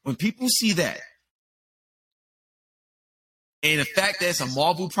that, when people see that, and the fact that it's a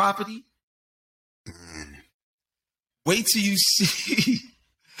Marvel property, wait till you see.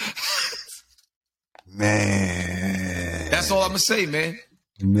 Man. That's all I'm going to say, man.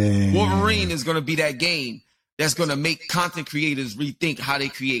 Wolverine is going to be that game that's going to make content creators rethink how they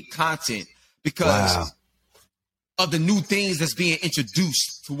create content because of the new things that's being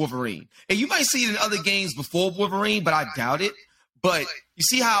introduced to Wolverine. And you might see it in other games before Wolverine, but I doubt it. But you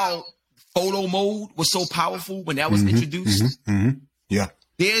see how photo mode was so powerful when that was introduced? Yeah.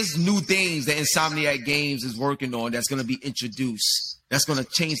 There's new things that Insomniac Games is working on that's going to be introduced. That's going to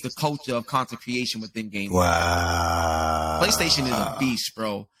change the culture of content creation within gaming. Wow. PlayStation is a beast,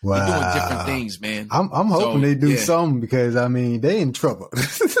 bro. They're doing different things, man. I'm hoping they do something because, I mean, they in trouble.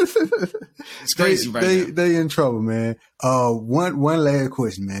 It's crazy right now. They in trouble, man. One last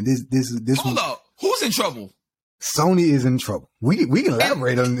question, man. This Hold up. Who's in trouble? Sony is in trouble. We can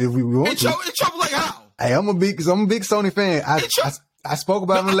elaborate on it if we want to. In trouble like how? Hey, I'm a big Sony fan. I spoke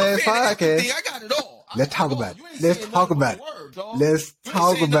about it in the last podcast. I got it all. Let's talk about it. Let's talk about it. Let's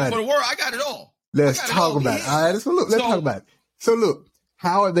talk about it. I got it all. Let's talk about it. All right. So look, let's talk about it. So look,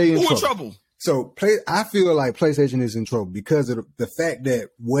 how are they in trouble? So I feel like PlayStation is in trouble because of the fact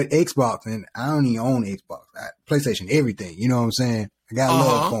that what Xbox, and I don't even own Xbox, PlayStation, everything. You know what I'm saying? I got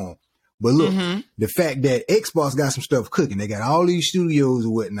love for them. But look, the fact that Xbox got some stuff cooking, they got all these studios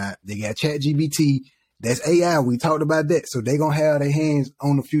and whatnot. They got ChatGPT. That's AI. We talked about that. So they're going to have their hands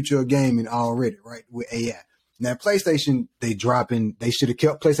on the future of gaming already, right? With AI. Now, PlayStation, they should have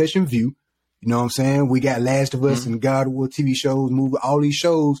kept PlayStation View. You know what I'm saying? We got Last of Us and God of War TV shows, movie, all these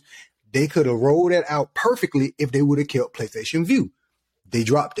shows. They could have rolled that out perfectly if they would have kept PlayStation View. They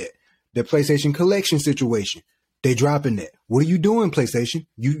dropped that. The PlayStation Collection situation, they dropping that. What are you doing, PlayStation?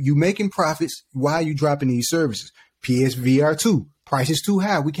 You making profits. Why are you dropping these services? PSVR 2. Price is too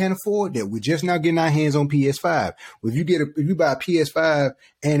high. We can't afford that. We're just now getting our hands on PS5. If you buy a PS5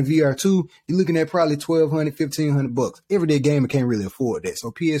 and VR2, you're looking at probably $1,200, $1,500. Everyday gamer can't really afford that.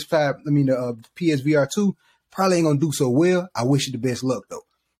 So the PSVR2 probably ain't gonna do so well. I wish you the best luck though.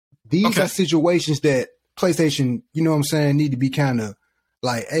 These are situations that PlayStation, you know what I'm saying, need to be kind of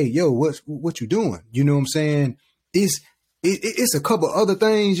like, hey, yo, what you doing? You know what I'm saying? It's a couple other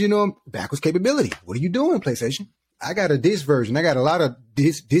things, you know, backwards capability. What are you doing, PlayStation? I got a disc version. I got a lot of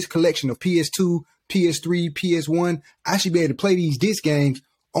disc collection of PS2, PS3, PS1. I should be able to play these disc games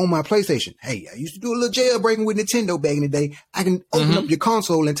on my PlayStation. Hey, I used to do a little jailbreaking with Nintendo back in the day. I can open up your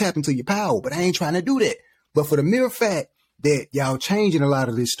console and tap into your power, but I ain't trying to do that. But for the mere fact that y'all changing a lot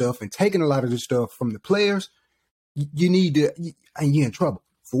of this stuff and taking a lot of this stuff from the players, you need to, and you're in trouble.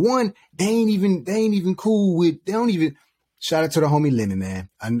 For one, they ain't even cool with, they don't even, shout out to the homie Lemon, man.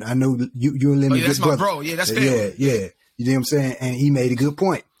 I know you and Lemon. Oh, yeah, that's my bro. Yeah, that's fair. Yeah. You know what I'm saying? And he made a good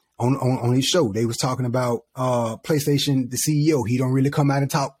point on his show. They was talking about PlayStation, the CEO. He don't really come out and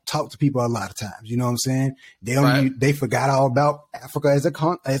talk to people a lot of times. You know what I'm saying? They forgot all about Africa as a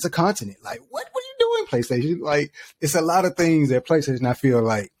continent. Like, what are you doing, PlayStation? Like, it's a lot of things that PlayStation, I feel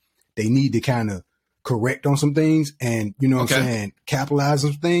like they need to kind of correct on some things and, you know what I'm saying, capitalize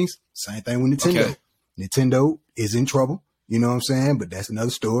on some things. Same thing with Nintendo. Okay. Nintendo is in trouble. You know what I'm saying? But that's another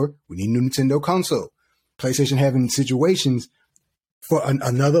story. We need a new Nintendo console. PlayStation having situations for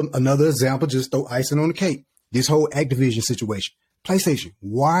another example, just throw icing on the cake. This whole Activision situation. PlayStation,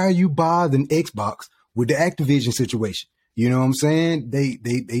 why are you bothering Xbox with the Activision situation? You know what I'm saying? They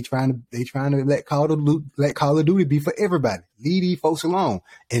trying to let Call of Duty be for everybody. Leave these folks alone.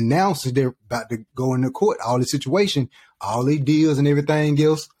 And now since they're about to go into court, all the situation, all the deals and everything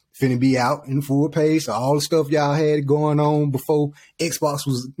else finna be out in full pace. All the stuff y'all had going on before Xbox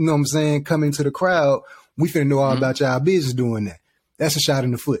was, you know what I'm saying, coming to the crowd. We finna know all about y'all business doing that. That's a shot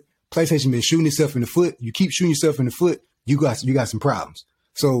in the foot. PlayStation been shooting itself in the foot. You keep shooting yourself in the foot, you got some problems.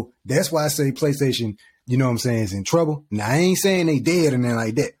 So that's why I say PlayStation, you know what I'm saying, is in trouble. Now, I ain't saying they dead or nothing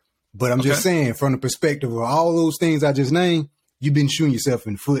like that, but I'm just saying from the perspective of all those things I just named, you've been shooting yourself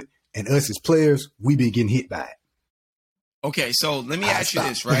in the foot, and us as players, we been getting hit by it. Okay, so let me ask you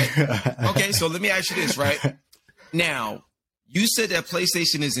this, right? Now, you said that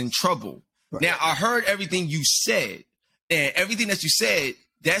PlayStation is in trouble. Right. Now, I heard everything you said, and everything that you said,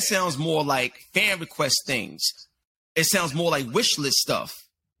 that sounds more like fan request things. It sounds more like wish list stuff.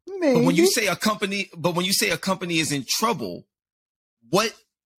 Maybe. But when you say a company is in trouble, what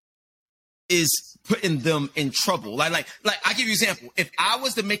is putting them in trouble? Like I give you an example. If I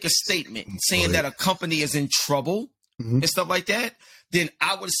was to make a statement saying that a company is in trouble and stuff like that, then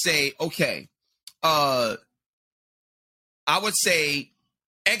I would say, okay, I would say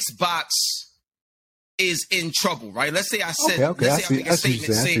Xbox is in trouble, right? Let's say I said, let's say I make a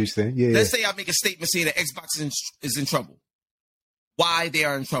statement saying, let's say I make a statement saying that Xbox is in trouble. Why they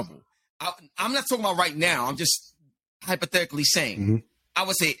are in trouble. I'm not talking about right now. I'm just hypothetically saying. I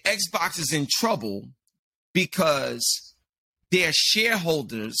would say Xbox is in trouble because their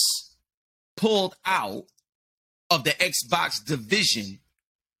shareholders pulled out of the Xbox division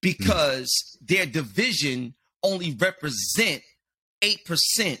because their division only represent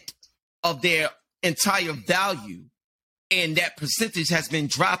 8% of their entire value. And that percentage has been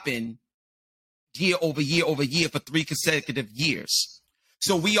dropping year over year over year for 3 consecutive years.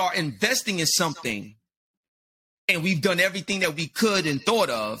 So we are investing in something and we've done everything that we could and thought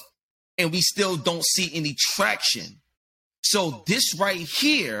of, and we still don't see any traction. So this right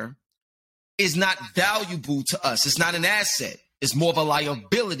here is not valuable to us. It's not an asset. It's more of a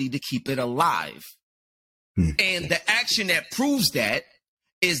liability to keep it alive. And the action that proves that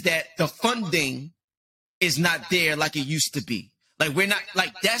is that the funding is not there like it used to be. Like we're not,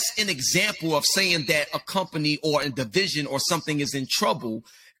 like that's an example of saying that a company or a division or something is in trouble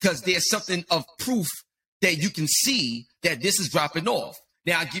because there's something of proof that you can see that this is dropping off.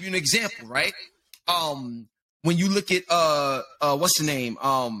 Now I'll give you an example, right? When you look at what's the name?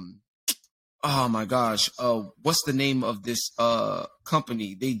 Oh my gosh, what's the name of this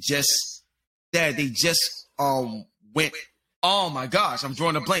company? They just went. Oh my gosh, I'm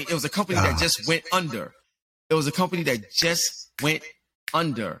drawing a blank. It was a company that just went under. It was a company that just went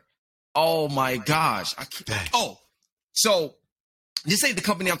under. Oh my gosh. So this ain't the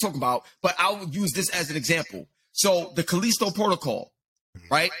company I'm talking about, but I will use this as an example. So the Callisto Protocol,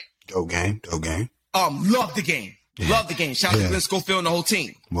 right? Dope game. Love the game. Love the game. Shout out to Glenn Schofield and the whole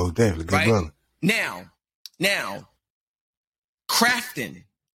team. Most definitely. Good right? brother. Now, Krafton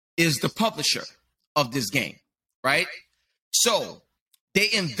is the publisher of this game, right? So they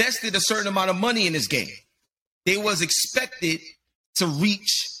invested a certain amount of money in this game. They was expected to reach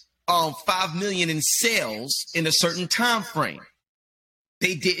 5 million in sales in a certain time frame.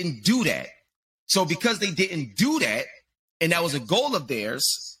 They didn't do that. So because they didn't do that, and that was a goal of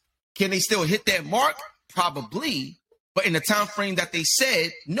theirs, can they still hit that mark? Probably, but in the time frame that they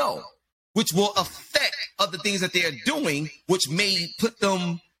said, no, which will affect other things that they are doing, which may put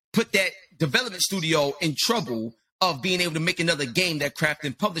that development studio in trouble of being able to make another game that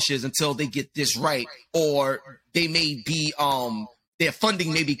Krafton publishes until they get this right, or they may be their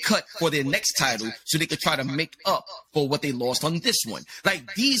funding may be cut for their next title so they could try to make up for what they lost on this one.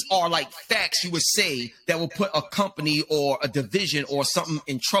 Like these are like facts you would say that will put a company or a division or something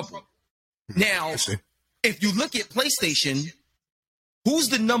in trouble. Now, if you look at PlayStation, who's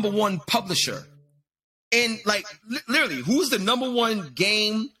the number one publisher? And like literally, who's the number one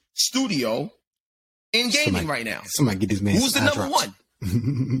game studio in gaming right now? Somebody get this man. Who's the number one?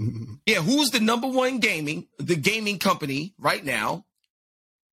 Yeah, who's the number one gaming company right now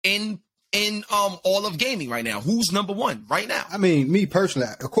in all of gaming right now? Who's number one right now? I mean, me personally,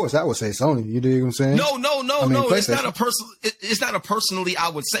 of course, I would say Sony. You dig what I'm saying? No. It's not a personal. It's not a personally. I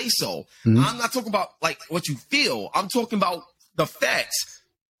would say so. Mm-hmm. I'm not talking about like what you feel. I'm talking about the facts.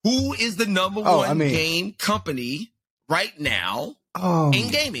 Who is the number one game company right now in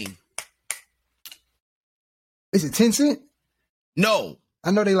gaming? Is it Tencent? No.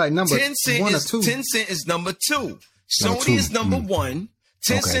 I know they like number Tencent one or is, two. Tencent is number two. Sony is number one.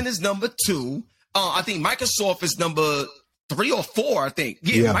 Tencent is number two. I think Microsoft is number 3 or 4, I think.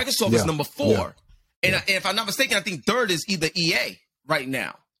 Yeah. Microsoft is number 4. Yeah. And if I'm not mistaken, I think third is either EA right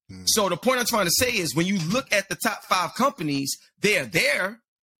now. So the point I'm trying to say is when you look at the top 5 companies, they're there,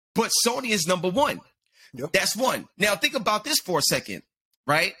 but Sony is number 1. Yep. That's one. Now think about this for a second,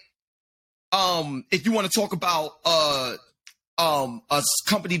 right? If you want to talk about a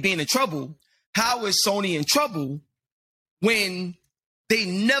company being in trouble, how is Sony in trouble when they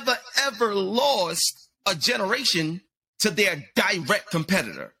never ever lost a generation to their direct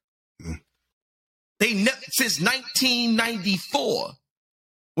competitor? They since 1994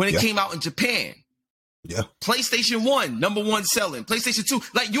 when it came out in Japan. Yeah. PlayStation 1, number 1 selling. PlayStation 2,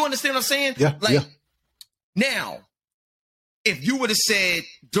 like, you understand what I'm saying? Yeah. Like, now, if you would have said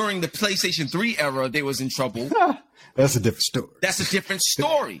during the PlayStation 3 era they was in trouble, that's a different story. That's a different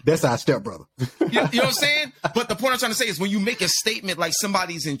story. That's our stepbrother. You know what I'm saying? But the point I'm trying to say is when you make a statement like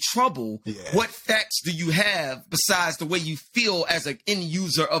somebody's in trouble, what facts do you have besides the way you feel as an end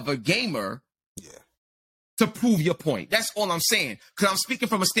user of a gamer to prove your point? That's all I'm saying. Because I'm speaking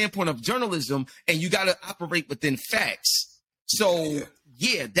from a standpoint of journalism, and you got to operate within facts. So,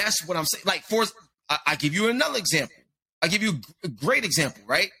 that's what I'm saying. Like, I give you another example. I give you a great example,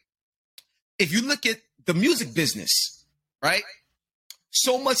 right? If you look at the music business, right?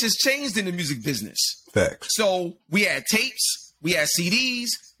 So much has changed in the music business. Facts. So we had tapes, we had CDs,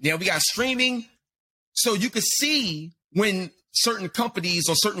 now we got streaming. So you could see when certain companies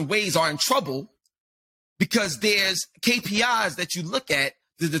or certain ways are in trouble because there's KPIs that you look at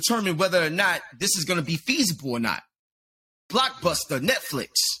to determine whether or not this is going to be feasible or not. Blockbuster, Netflix.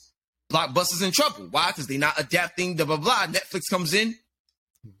 Blockbuster's in trouble. Why? Because they're not adapting, blah, blah, blah. Netflix comes in.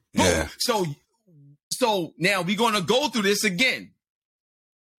 Yeah. Boom. So now we're going to go through this again.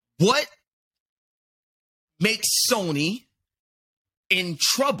 What makes Sony in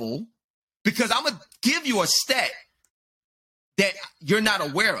trouble? Because I'm going to give you a stat that you're not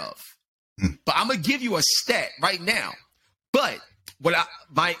aware of. But I'm going to give you a stat right now. But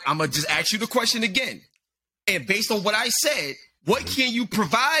I'm going to just ask you the question again. And based on what I said, what can you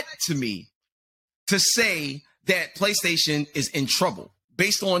provide to me to say that PlayStation is in trouble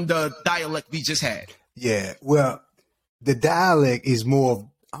based on the dialect we just had? Yeah, well, the dialect is more,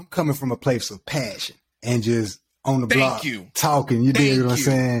 I'm coming from a place of passion and just on the block talking. You dig what I'm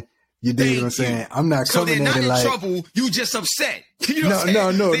saying? You dig what I'm saying? I'm not coming at it like. So they're not in trouble, you just upset. You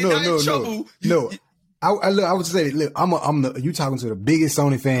know no. I would say, look, you talking to the biggest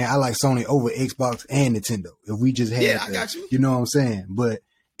Sony fan. I like Sony over Xbox and Nintendo. If we just had, I got you. You know what I'm saying? But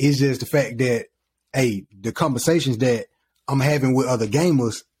it's just the fact that, hey, the conversations that I'm having with other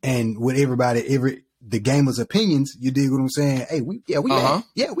gamers and with everybody, the gamers' opinions. You dig what I'm saying? Hey, we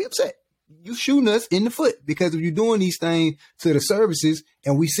upset. You shooting us in the foot because if you're doing these things to the services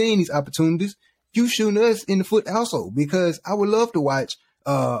and we seeing these opportunities, you shooting us in the foot also. Because I would love to watch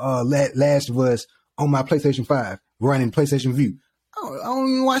Last of Us on my PlayStation 5 running PlayStation View. I don't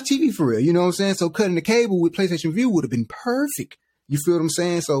even watch TV for real. You know what I'm saying? So cutting the cable with PlayStation View would have been perfect. You feel what I'm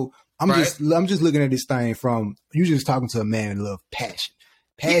saying? So I'm just looking at this thing from, you just talking to a man who loves passion.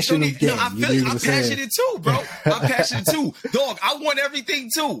 Passion of game. No, I'm passionate too, bro. I'm passionate too. Dog, I want everything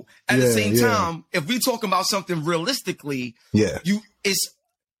too. At the same time, if we talking about something realistically, here's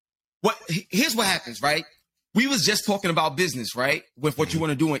what happens, right? We was just talking about business, right? With what you want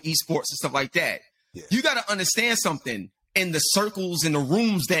to do in esports and stuff like that. Yeah. You got to understand something in the circles and the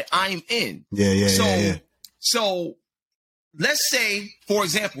rooms that I'm in. So let's say, for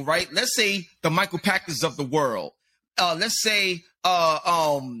example, right? Let's say the Michael Packers of the world. Let's say,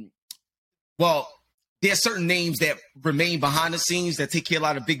 well, there are certain names that remain behind the scenes that take care of a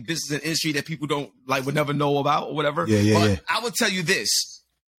lot of big business and industry that people don't would never know about or whatever. But I will tell you this.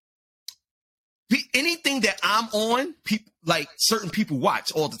 Anything that I'm on, certain people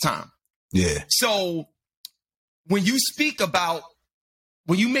watch all the time. Yeah. So when you speak about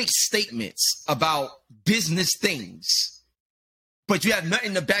when you make statements about business things, but you have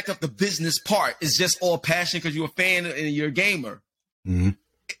nothing to back up the business part, it's just all passion because you're a fan and you're a gamer. Mm-hmm.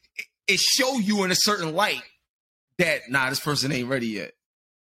 It show you in a certain light that, this person ain't ready yet.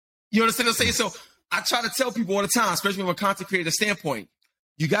 You understand what I'm saying? So I try to tell people all the time, especially from a content creator standpoint,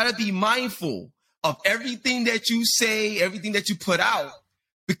 you got to be mindful of everything that you say, everything that you put out,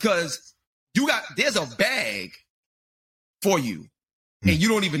 because there's a bag for you and you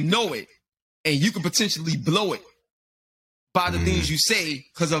don't even know it, and you can potentially blow it by the things you say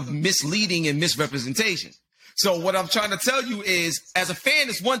because of misleading and misrepresentation. So what I'm trying to tell you is, as a fan,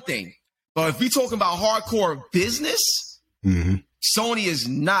 it's one thing, but if we're talking about hardcore business, Sony is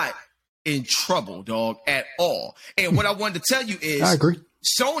not in trouble, dog, at all. And what I wanted to tell you is, I agree.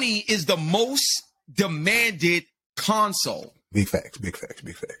 Sony is the most demanded console. Big facts.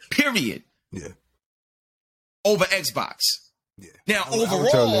 Period. Yeah. Over Xbox. Yeah. Now, I would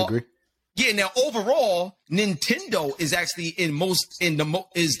overall, totally agree. Yeah. Now, overall, Nintendo is actually is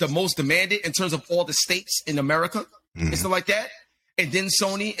the most demanded in terms of all the states in America and stuff like that. And then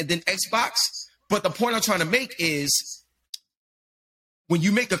Sony, and then Xbox. But the point I'm trying to make is, when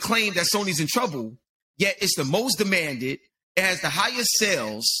you make a claim that Sony's in trouble, yet it's the most demanded, it has the highest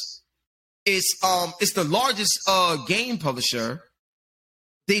sales, it's the largest game publisher,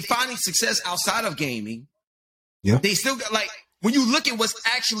 they finding success outside of gaming. Yeah. They still got, like, when you look at what's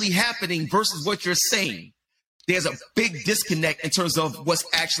actually happening versus what you're saying, there's a big disconnect in terms of what's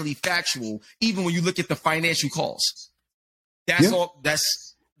actually factual, even when you look at the financial calls. That's all.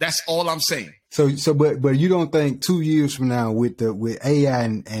 That's all I'm saying. But you don't think 2 years from now with AI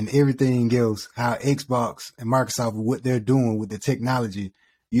and everything else, how Xbox and Microsoft, what they're doing with the technology,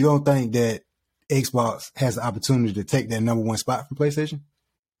 you don't think that Xbox has the opportunity to take that number one spot from PlayStation?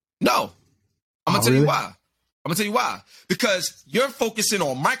 No. I'm gonna tell you why. Because you're focusing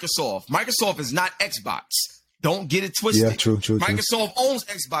on Microsoft. Microsoft is not Xbox. Don't get it twisted. Yeah, true. Microsoft owns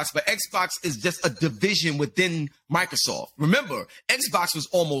Xbox, but Xbox is just a division within Microsoft. Remember, Xbox was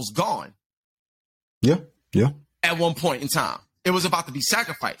almost gone. Yeah. At one point in time. It was about to be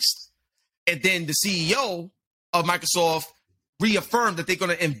sacrificed. And then the CEO of Microsoft reaffirmed that they're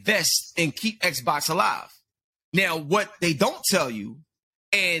going to invest and keep Xbox alive. Now, what they don't tell you,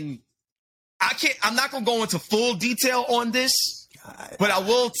 and I'm not going to go into full detail on this, but I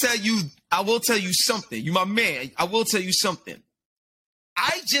will tell you something. You my man. I will tell you something.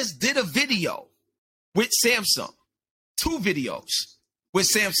 I just did a video with Samsung, 2 videos with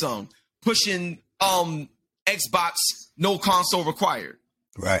Samsung pushing Xbox no console required.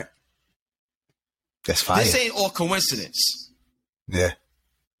 Right. That's fire. This ain't all coincidence. Yeah.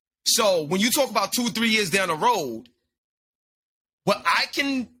 So when you talk about 2 or 3 years down the road, what I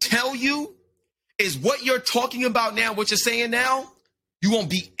can tell you is what you're talking about now, what you're saying now, you won't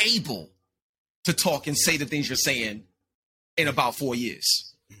be able to talk and say the things you're saying in about 4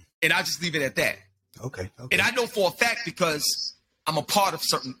 years. And I'll just leave it at that. Okay. And I know for a fact because I'm a part of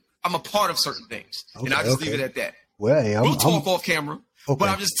certain things. Okay, and I'll just leave it at that. Well, hey, we'll talk off camera. Okay, but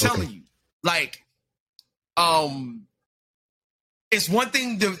I'm just telling you, like, it's one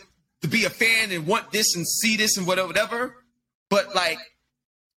thing to be a fan and want this and see this and whatever. But like,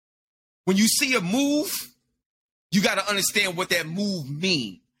 when you see a move, you got to understand what that move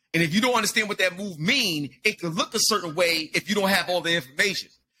mean. And if you don't understand what that move mean, it could look a certain way if you don't have all the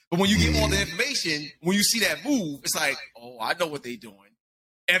information. But when you get all the information, when you see that move, it's like, oh, I know what they're doing.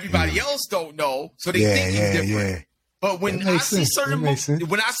 Everybody else don't know, so they think it's different. Yeah. But when I see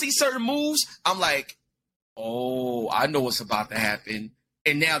certain moves, I'm like, oh, I know what's about to happen.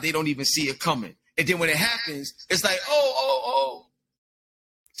 And now they don't even see it coming. And then when it happens, it's like, oh.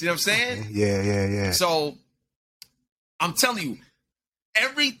 See what I'm saying? Yeah. So I'm telling you,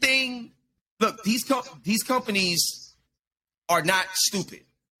 everything. Look, these companies are not stupid.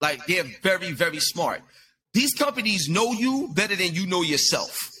 Like, they're very, very smart. These companies know you better than you know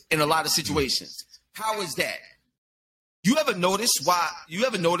yourself in a lot of situations. How is that? You ever notice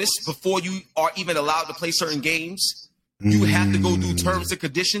before you are even allowed to play certain games, you have to go through terms and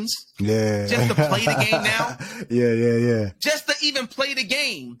conditions? Yeah. Just to play the game now? Yeah. Just to even play the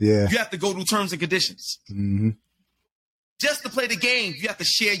game, you have to go through terms and conditions. Mm-hmm. Just to play the game, you have to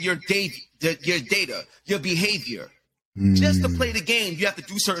share your data, your behavior. Just to play the game, you have to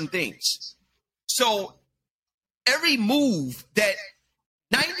do certain things. So every move that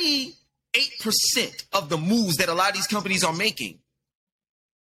 98% of the moves that a lot of these companies are making,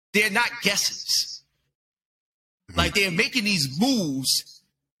 they're not guesses. Like, they're making these moves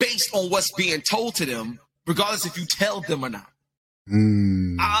based on what's being told to them, regardless if you tell them or not.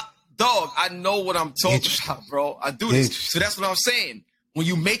 I know what I'm talking about, bro. I do this. So that's what I'm saying. when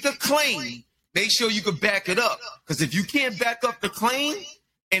you make a claim, make sure you can back it up. Because if you can't back up the claim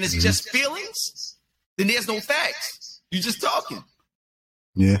and it's just feelings, then there's no facts. You're just talking.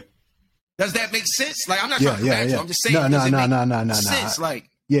 Yeah. Does that make sense? Like, I'm not trying to back you. I'm just saying. No. Sense. Like,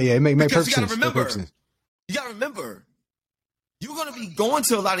 it make perfect you sense. You gotta remember, you're gonna be going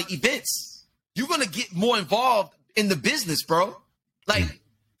to a lot of events. You're gonna get more involved in the business, bro. Like,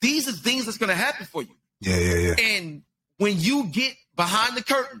 these are things that's gonna happen for you. Yeah. And when you get behind the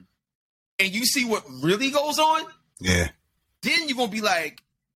curtain and you see what really goes on, then you're gonna be like,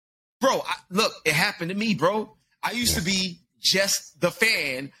 bro, look, it happened to me, bro. I used to be just the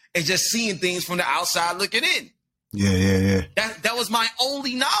fan and just seeing things from the outside looking in. Yeah. That was my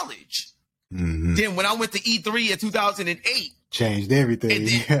only knowledge. Mm-hmm. Then when I went to E3 in 2008, changed everything.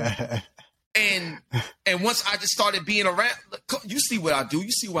 And once I just started being around, you see what I do.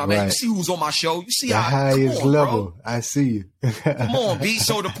 You see what I'm at. You see who's on my show. You see the how highest level. Bro. I see you. Come on, B.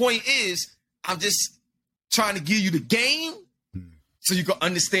 So the point is, I'm just trying to give you the game so you can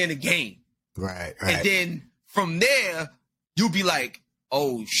understand the game. Right. And then from there, you'll be like,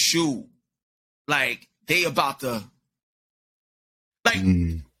 oh, shoot. Like, they about to... Like,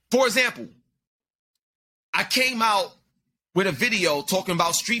 for example, I came out with a video talking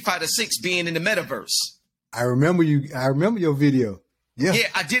about Street Fighter 6 being in the metaverse. I remember your video. Yeah,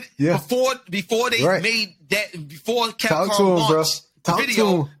 I did. Yeah. Before they made that, before Capcom launched the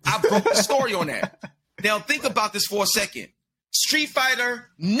video, I broke the story on that. Now think about this for a second. Street Fighter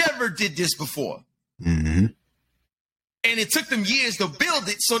never did this before. Mm-hmm. And it took them years to build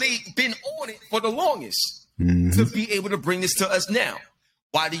it, so they've been on it for the longest to be able to bring this to us now.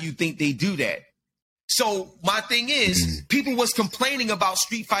 Why do you think they do that? So my thing is, people was complaining about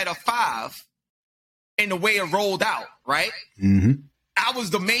Street Fighter 5 and the way it rolled out, right? Mm-hmm. I was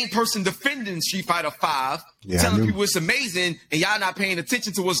the main person defending Street Fighter 5, telling people it's amazing, and y'all not paying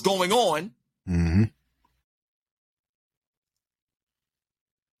attention to what's going on. Mm-hmm.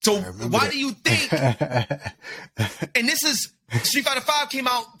 So why do you think? And this is Street Fighter 5 came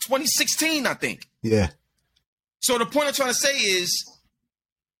out 2016, I think. Yeah. So the point I'm trying to say is,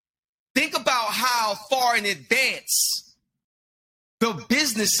 think about how far in advance the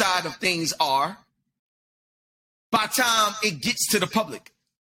business side of things are by the time it gets to the public.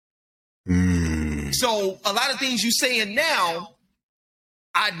 So a lot of things you're saying now,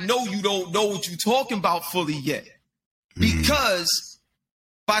 I know you don't know what you're talking about fully yet. Because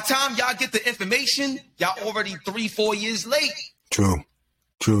by the time y'all get the information, y'all already 3-4 years late. True.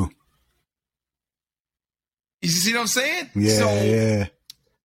 You see what I'm saying? Yeah.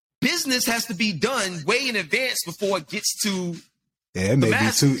 Business has to be done way in advance before it gets to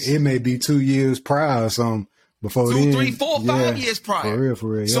it may be 2 years prior or something before 2, 3, 4, 5 years prior. For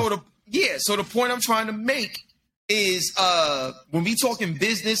real. So the point I'm trying to make is when we talking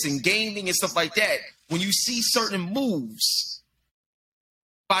business and gaming and stuff like that, when you see certain moves,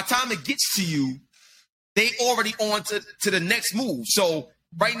 by the time it gets to you, they already on to the next move. So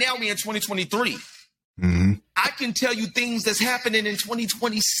right now we in 2023. I can tell you things that's happening in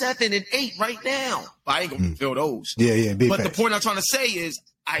 2027 and 8 right now. But I ain't gonna fulfill those. Yeah. But the point I'm trying to say is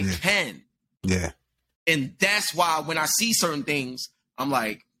I can. Yeah. And that's why when I see certain things, I'm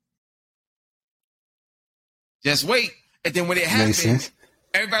like, just wait. And then when it happens,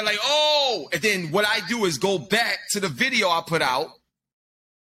 everybody like, oh. And then what I do is go back to the video I put out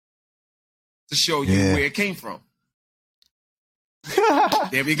to show you where it came from.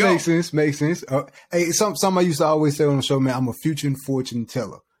 There we go. Makes sense. Hey, something I used to always say on the show, man, I'm a future and fortune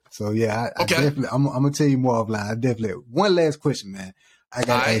teller. So yeah, I definitely, I'm gonna tell you more offline. I definitely. One last question, man. I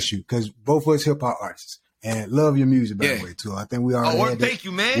gotta ask you because both of us hip hop artists and love your music by the way too. I think we already. Thank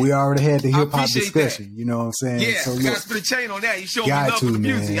you, man. We already had the hip hop discussion. That. You know what I'm saying? Yeah, so gotta put a chain on that. You showed me love for the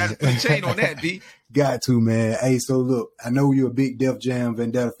music. You gotta put a chain on that, B. Got to, man. Hey, so look, I know you're a big Def Jam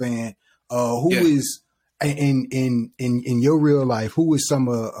Vendetta fan. Who is in your real life? Who is some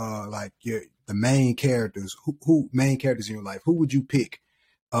of like the main characters? Who main characters in your life? Who would you pick?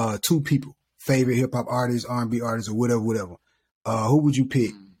 2 people, favorite hip hop artists, R&B artists, or whatever. Who would you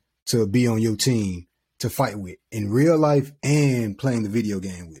pick to be on your team to fight with in real life and playing the video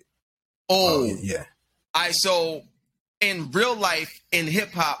game with? Yeah. All right. So in real life, in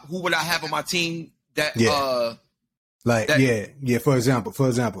hip hop, who would I have on my team? For example,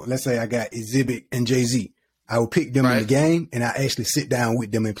 let's say I got Exhibit and Jay-Z. I would pick them in the game, and I actually sit down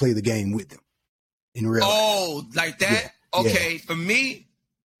with them and play the game with them in real life. Oh, like that? Yeah. Okay, for me,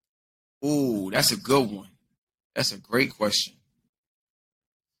 that's a good one. That's a great question.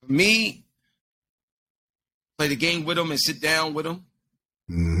 For me, play the game with them and sit down with them.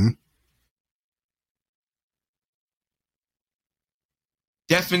 Mm-hmm.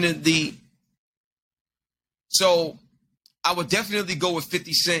 definitely. So I would definitely go with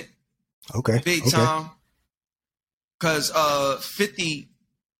 50 Cent. Okay. Big time. Because 50,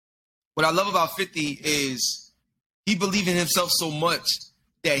 what I love about 50 is he believes in himself so much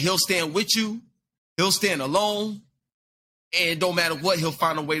that he'll stand with you, he'll stand alone, and no matter what, he'll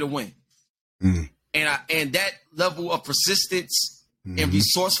find a way to win. Mm. And that level of persistence and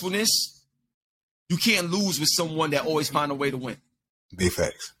resourcefulness, you can't lose with someone that always find a way to win. Big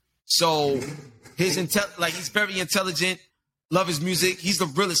facts. So he's very intelligent, love his music. He's the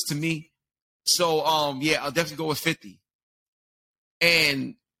realest to me. So yeah, I'll definitely go with 50.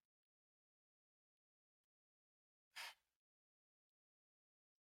 And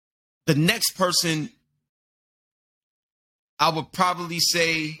the next person, I would probably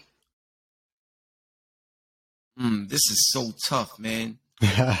say, this is so tough, man.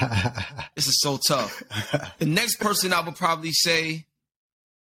 This is so tough. The next person I would probably say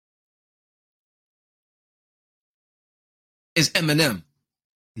is Eminem.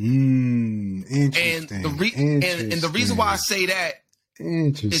 Interesting. And the reason why I say that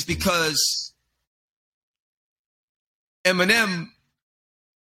is because Eminem,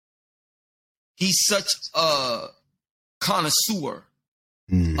 he's such a connoisseur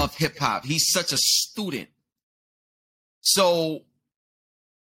of hip hop. He's such a student. So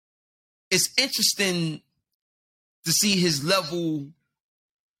it's interesting to see his level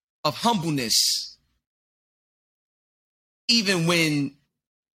of humbleness, even when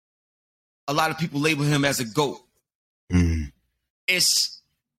a lot of people label him as a GOAT. It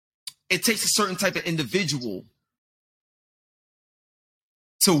takes a certain type of individual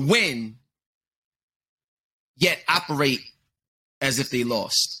to win, yet operate as if they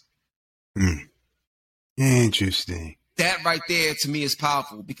lost. Interesting. That right there to me is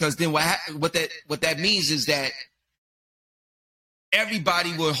powerful, because then what that means is that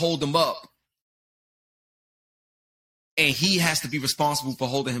everybody will hold him up, and he has to be responsible for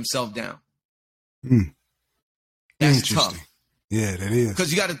holding himself down. That's tough. Yeah, that is.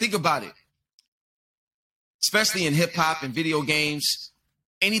 Because you got to think about it, especially in hip hop and video games.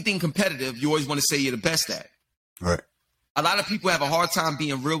 Anything competitive, you always want to say you're the best at. Right. A lot of people have a hard time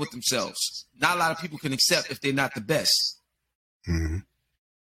being real with themselves. Not a lot of people can accept if they're not the best.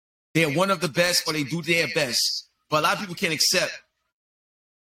 They're one of the best, or they do their best. But a lot of people can't accept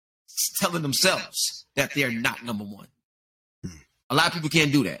telling themselves that they're not number one. A lot of people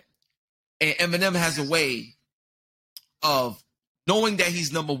can't do that. And Eminem has a way of knowing that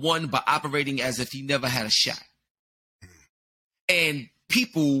he's number one, but operating as if he never had a shot. And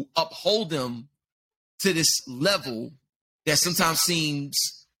people uphold him to this level that sometimes seems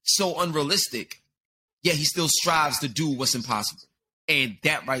so unrealistic, yet he still strives to do what's impossible. And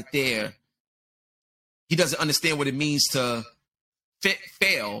that right there, he doesn't understand what it means to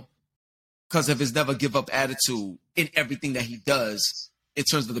fail because of his never give up attitude in everything that he does in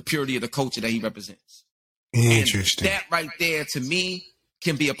terms of the purity of the culture that he represents. Interesting. And that right there, to me,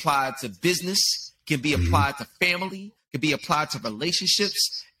 can be applied to business, can be applied to family, can be applied to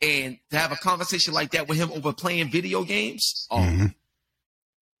relationships. And to have a conversation like that with him over playing video games,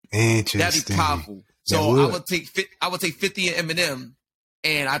 interesting. That'd be powerful. So I would take 50 and Eminem,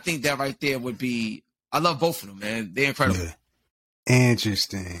 and I think that right there would be. I love both of them, man. They're incredible. Yeah.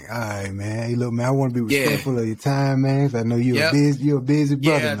 Interesting. All right, man. Hey, look, man, I want to be respectful of your time, man. 'Cause I know you're a busy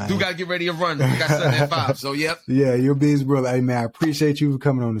brother, man. Yeah, do gotta get ready to run. We got something at 5. So Yeah, you're a busy brother. Hey, man, I appreciate you for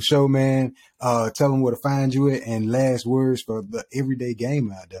coming on the show, man. Tell them where to find you at, and last words for the everyday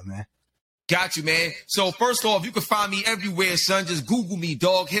gamer out there, man. Got you, man. So first off, you can find me everywhere, son. Just Google me,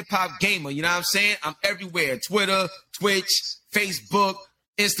 dog. Hip-hop gamer. You know what I'm saying? I'm everywhere. Twitter, Twitch, Facebook,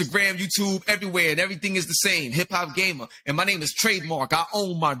 Instagram, YouTube, everywhere. And everything is the same. Hip-hop gamer. And my name is Trademark. I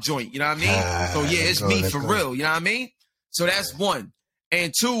own my joint. You know what I mean? So yeah, it's me for real. You know what I mean? So that's one.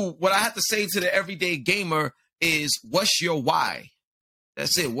 And two, what I have to say to the everyday gamer is, what's your why?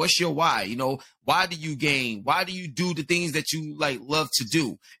 That's it. What's your why? You know, why do you game? Why do you do the things that you love to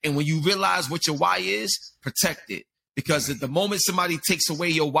do? And when you realize what your why is, protect it. Because at the moment somebody takes away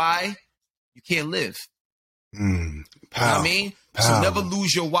your why, you can't live. You know what I mean? So never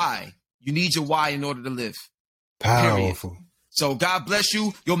lose your why. You need your why in order to live. Powerful. Period. So God bless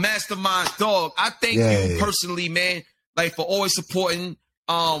you. Your mastermind, dog. I thank you personally, man, for always supporting.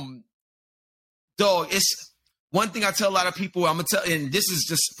 Dog, it's one thing I tell a lot of people, I'm going to tell, and this is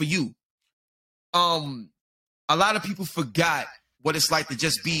just for you. A lot of people forgot what it's like to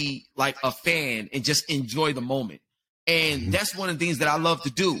just be like a fan and just enjoy the moment. And that's one of the things that I love to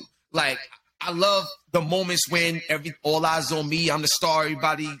do. Like, I love the moments when all eyes on me. I'm the star.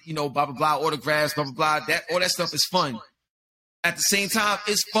 Everybody, blah, blah, blah, autographs, blah, blah, blah. All that stuff is fun. at the same time,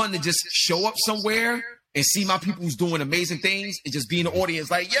 it's fun to just show up somewhere and see my people who's doing amazing things and just be in the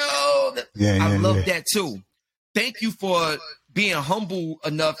audience like, yo, I love that too. Thank you for being humble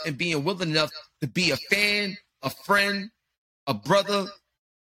enough and being willing enough to be a fan, a friend, a brother.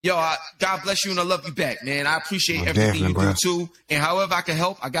 Yo, God bless you and I love you back, man. I appreciate everything you do too. And however I can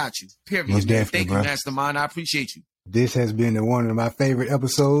help, I got you. Period. Thank you, Mastermind. I appreciate you. This has been one of my favorite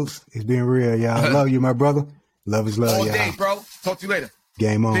episodes. It's been real, y'all. I love you, my brother. Love is love, all y'all. day, bro. Talk to you later.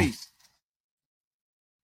 Game on. Peace.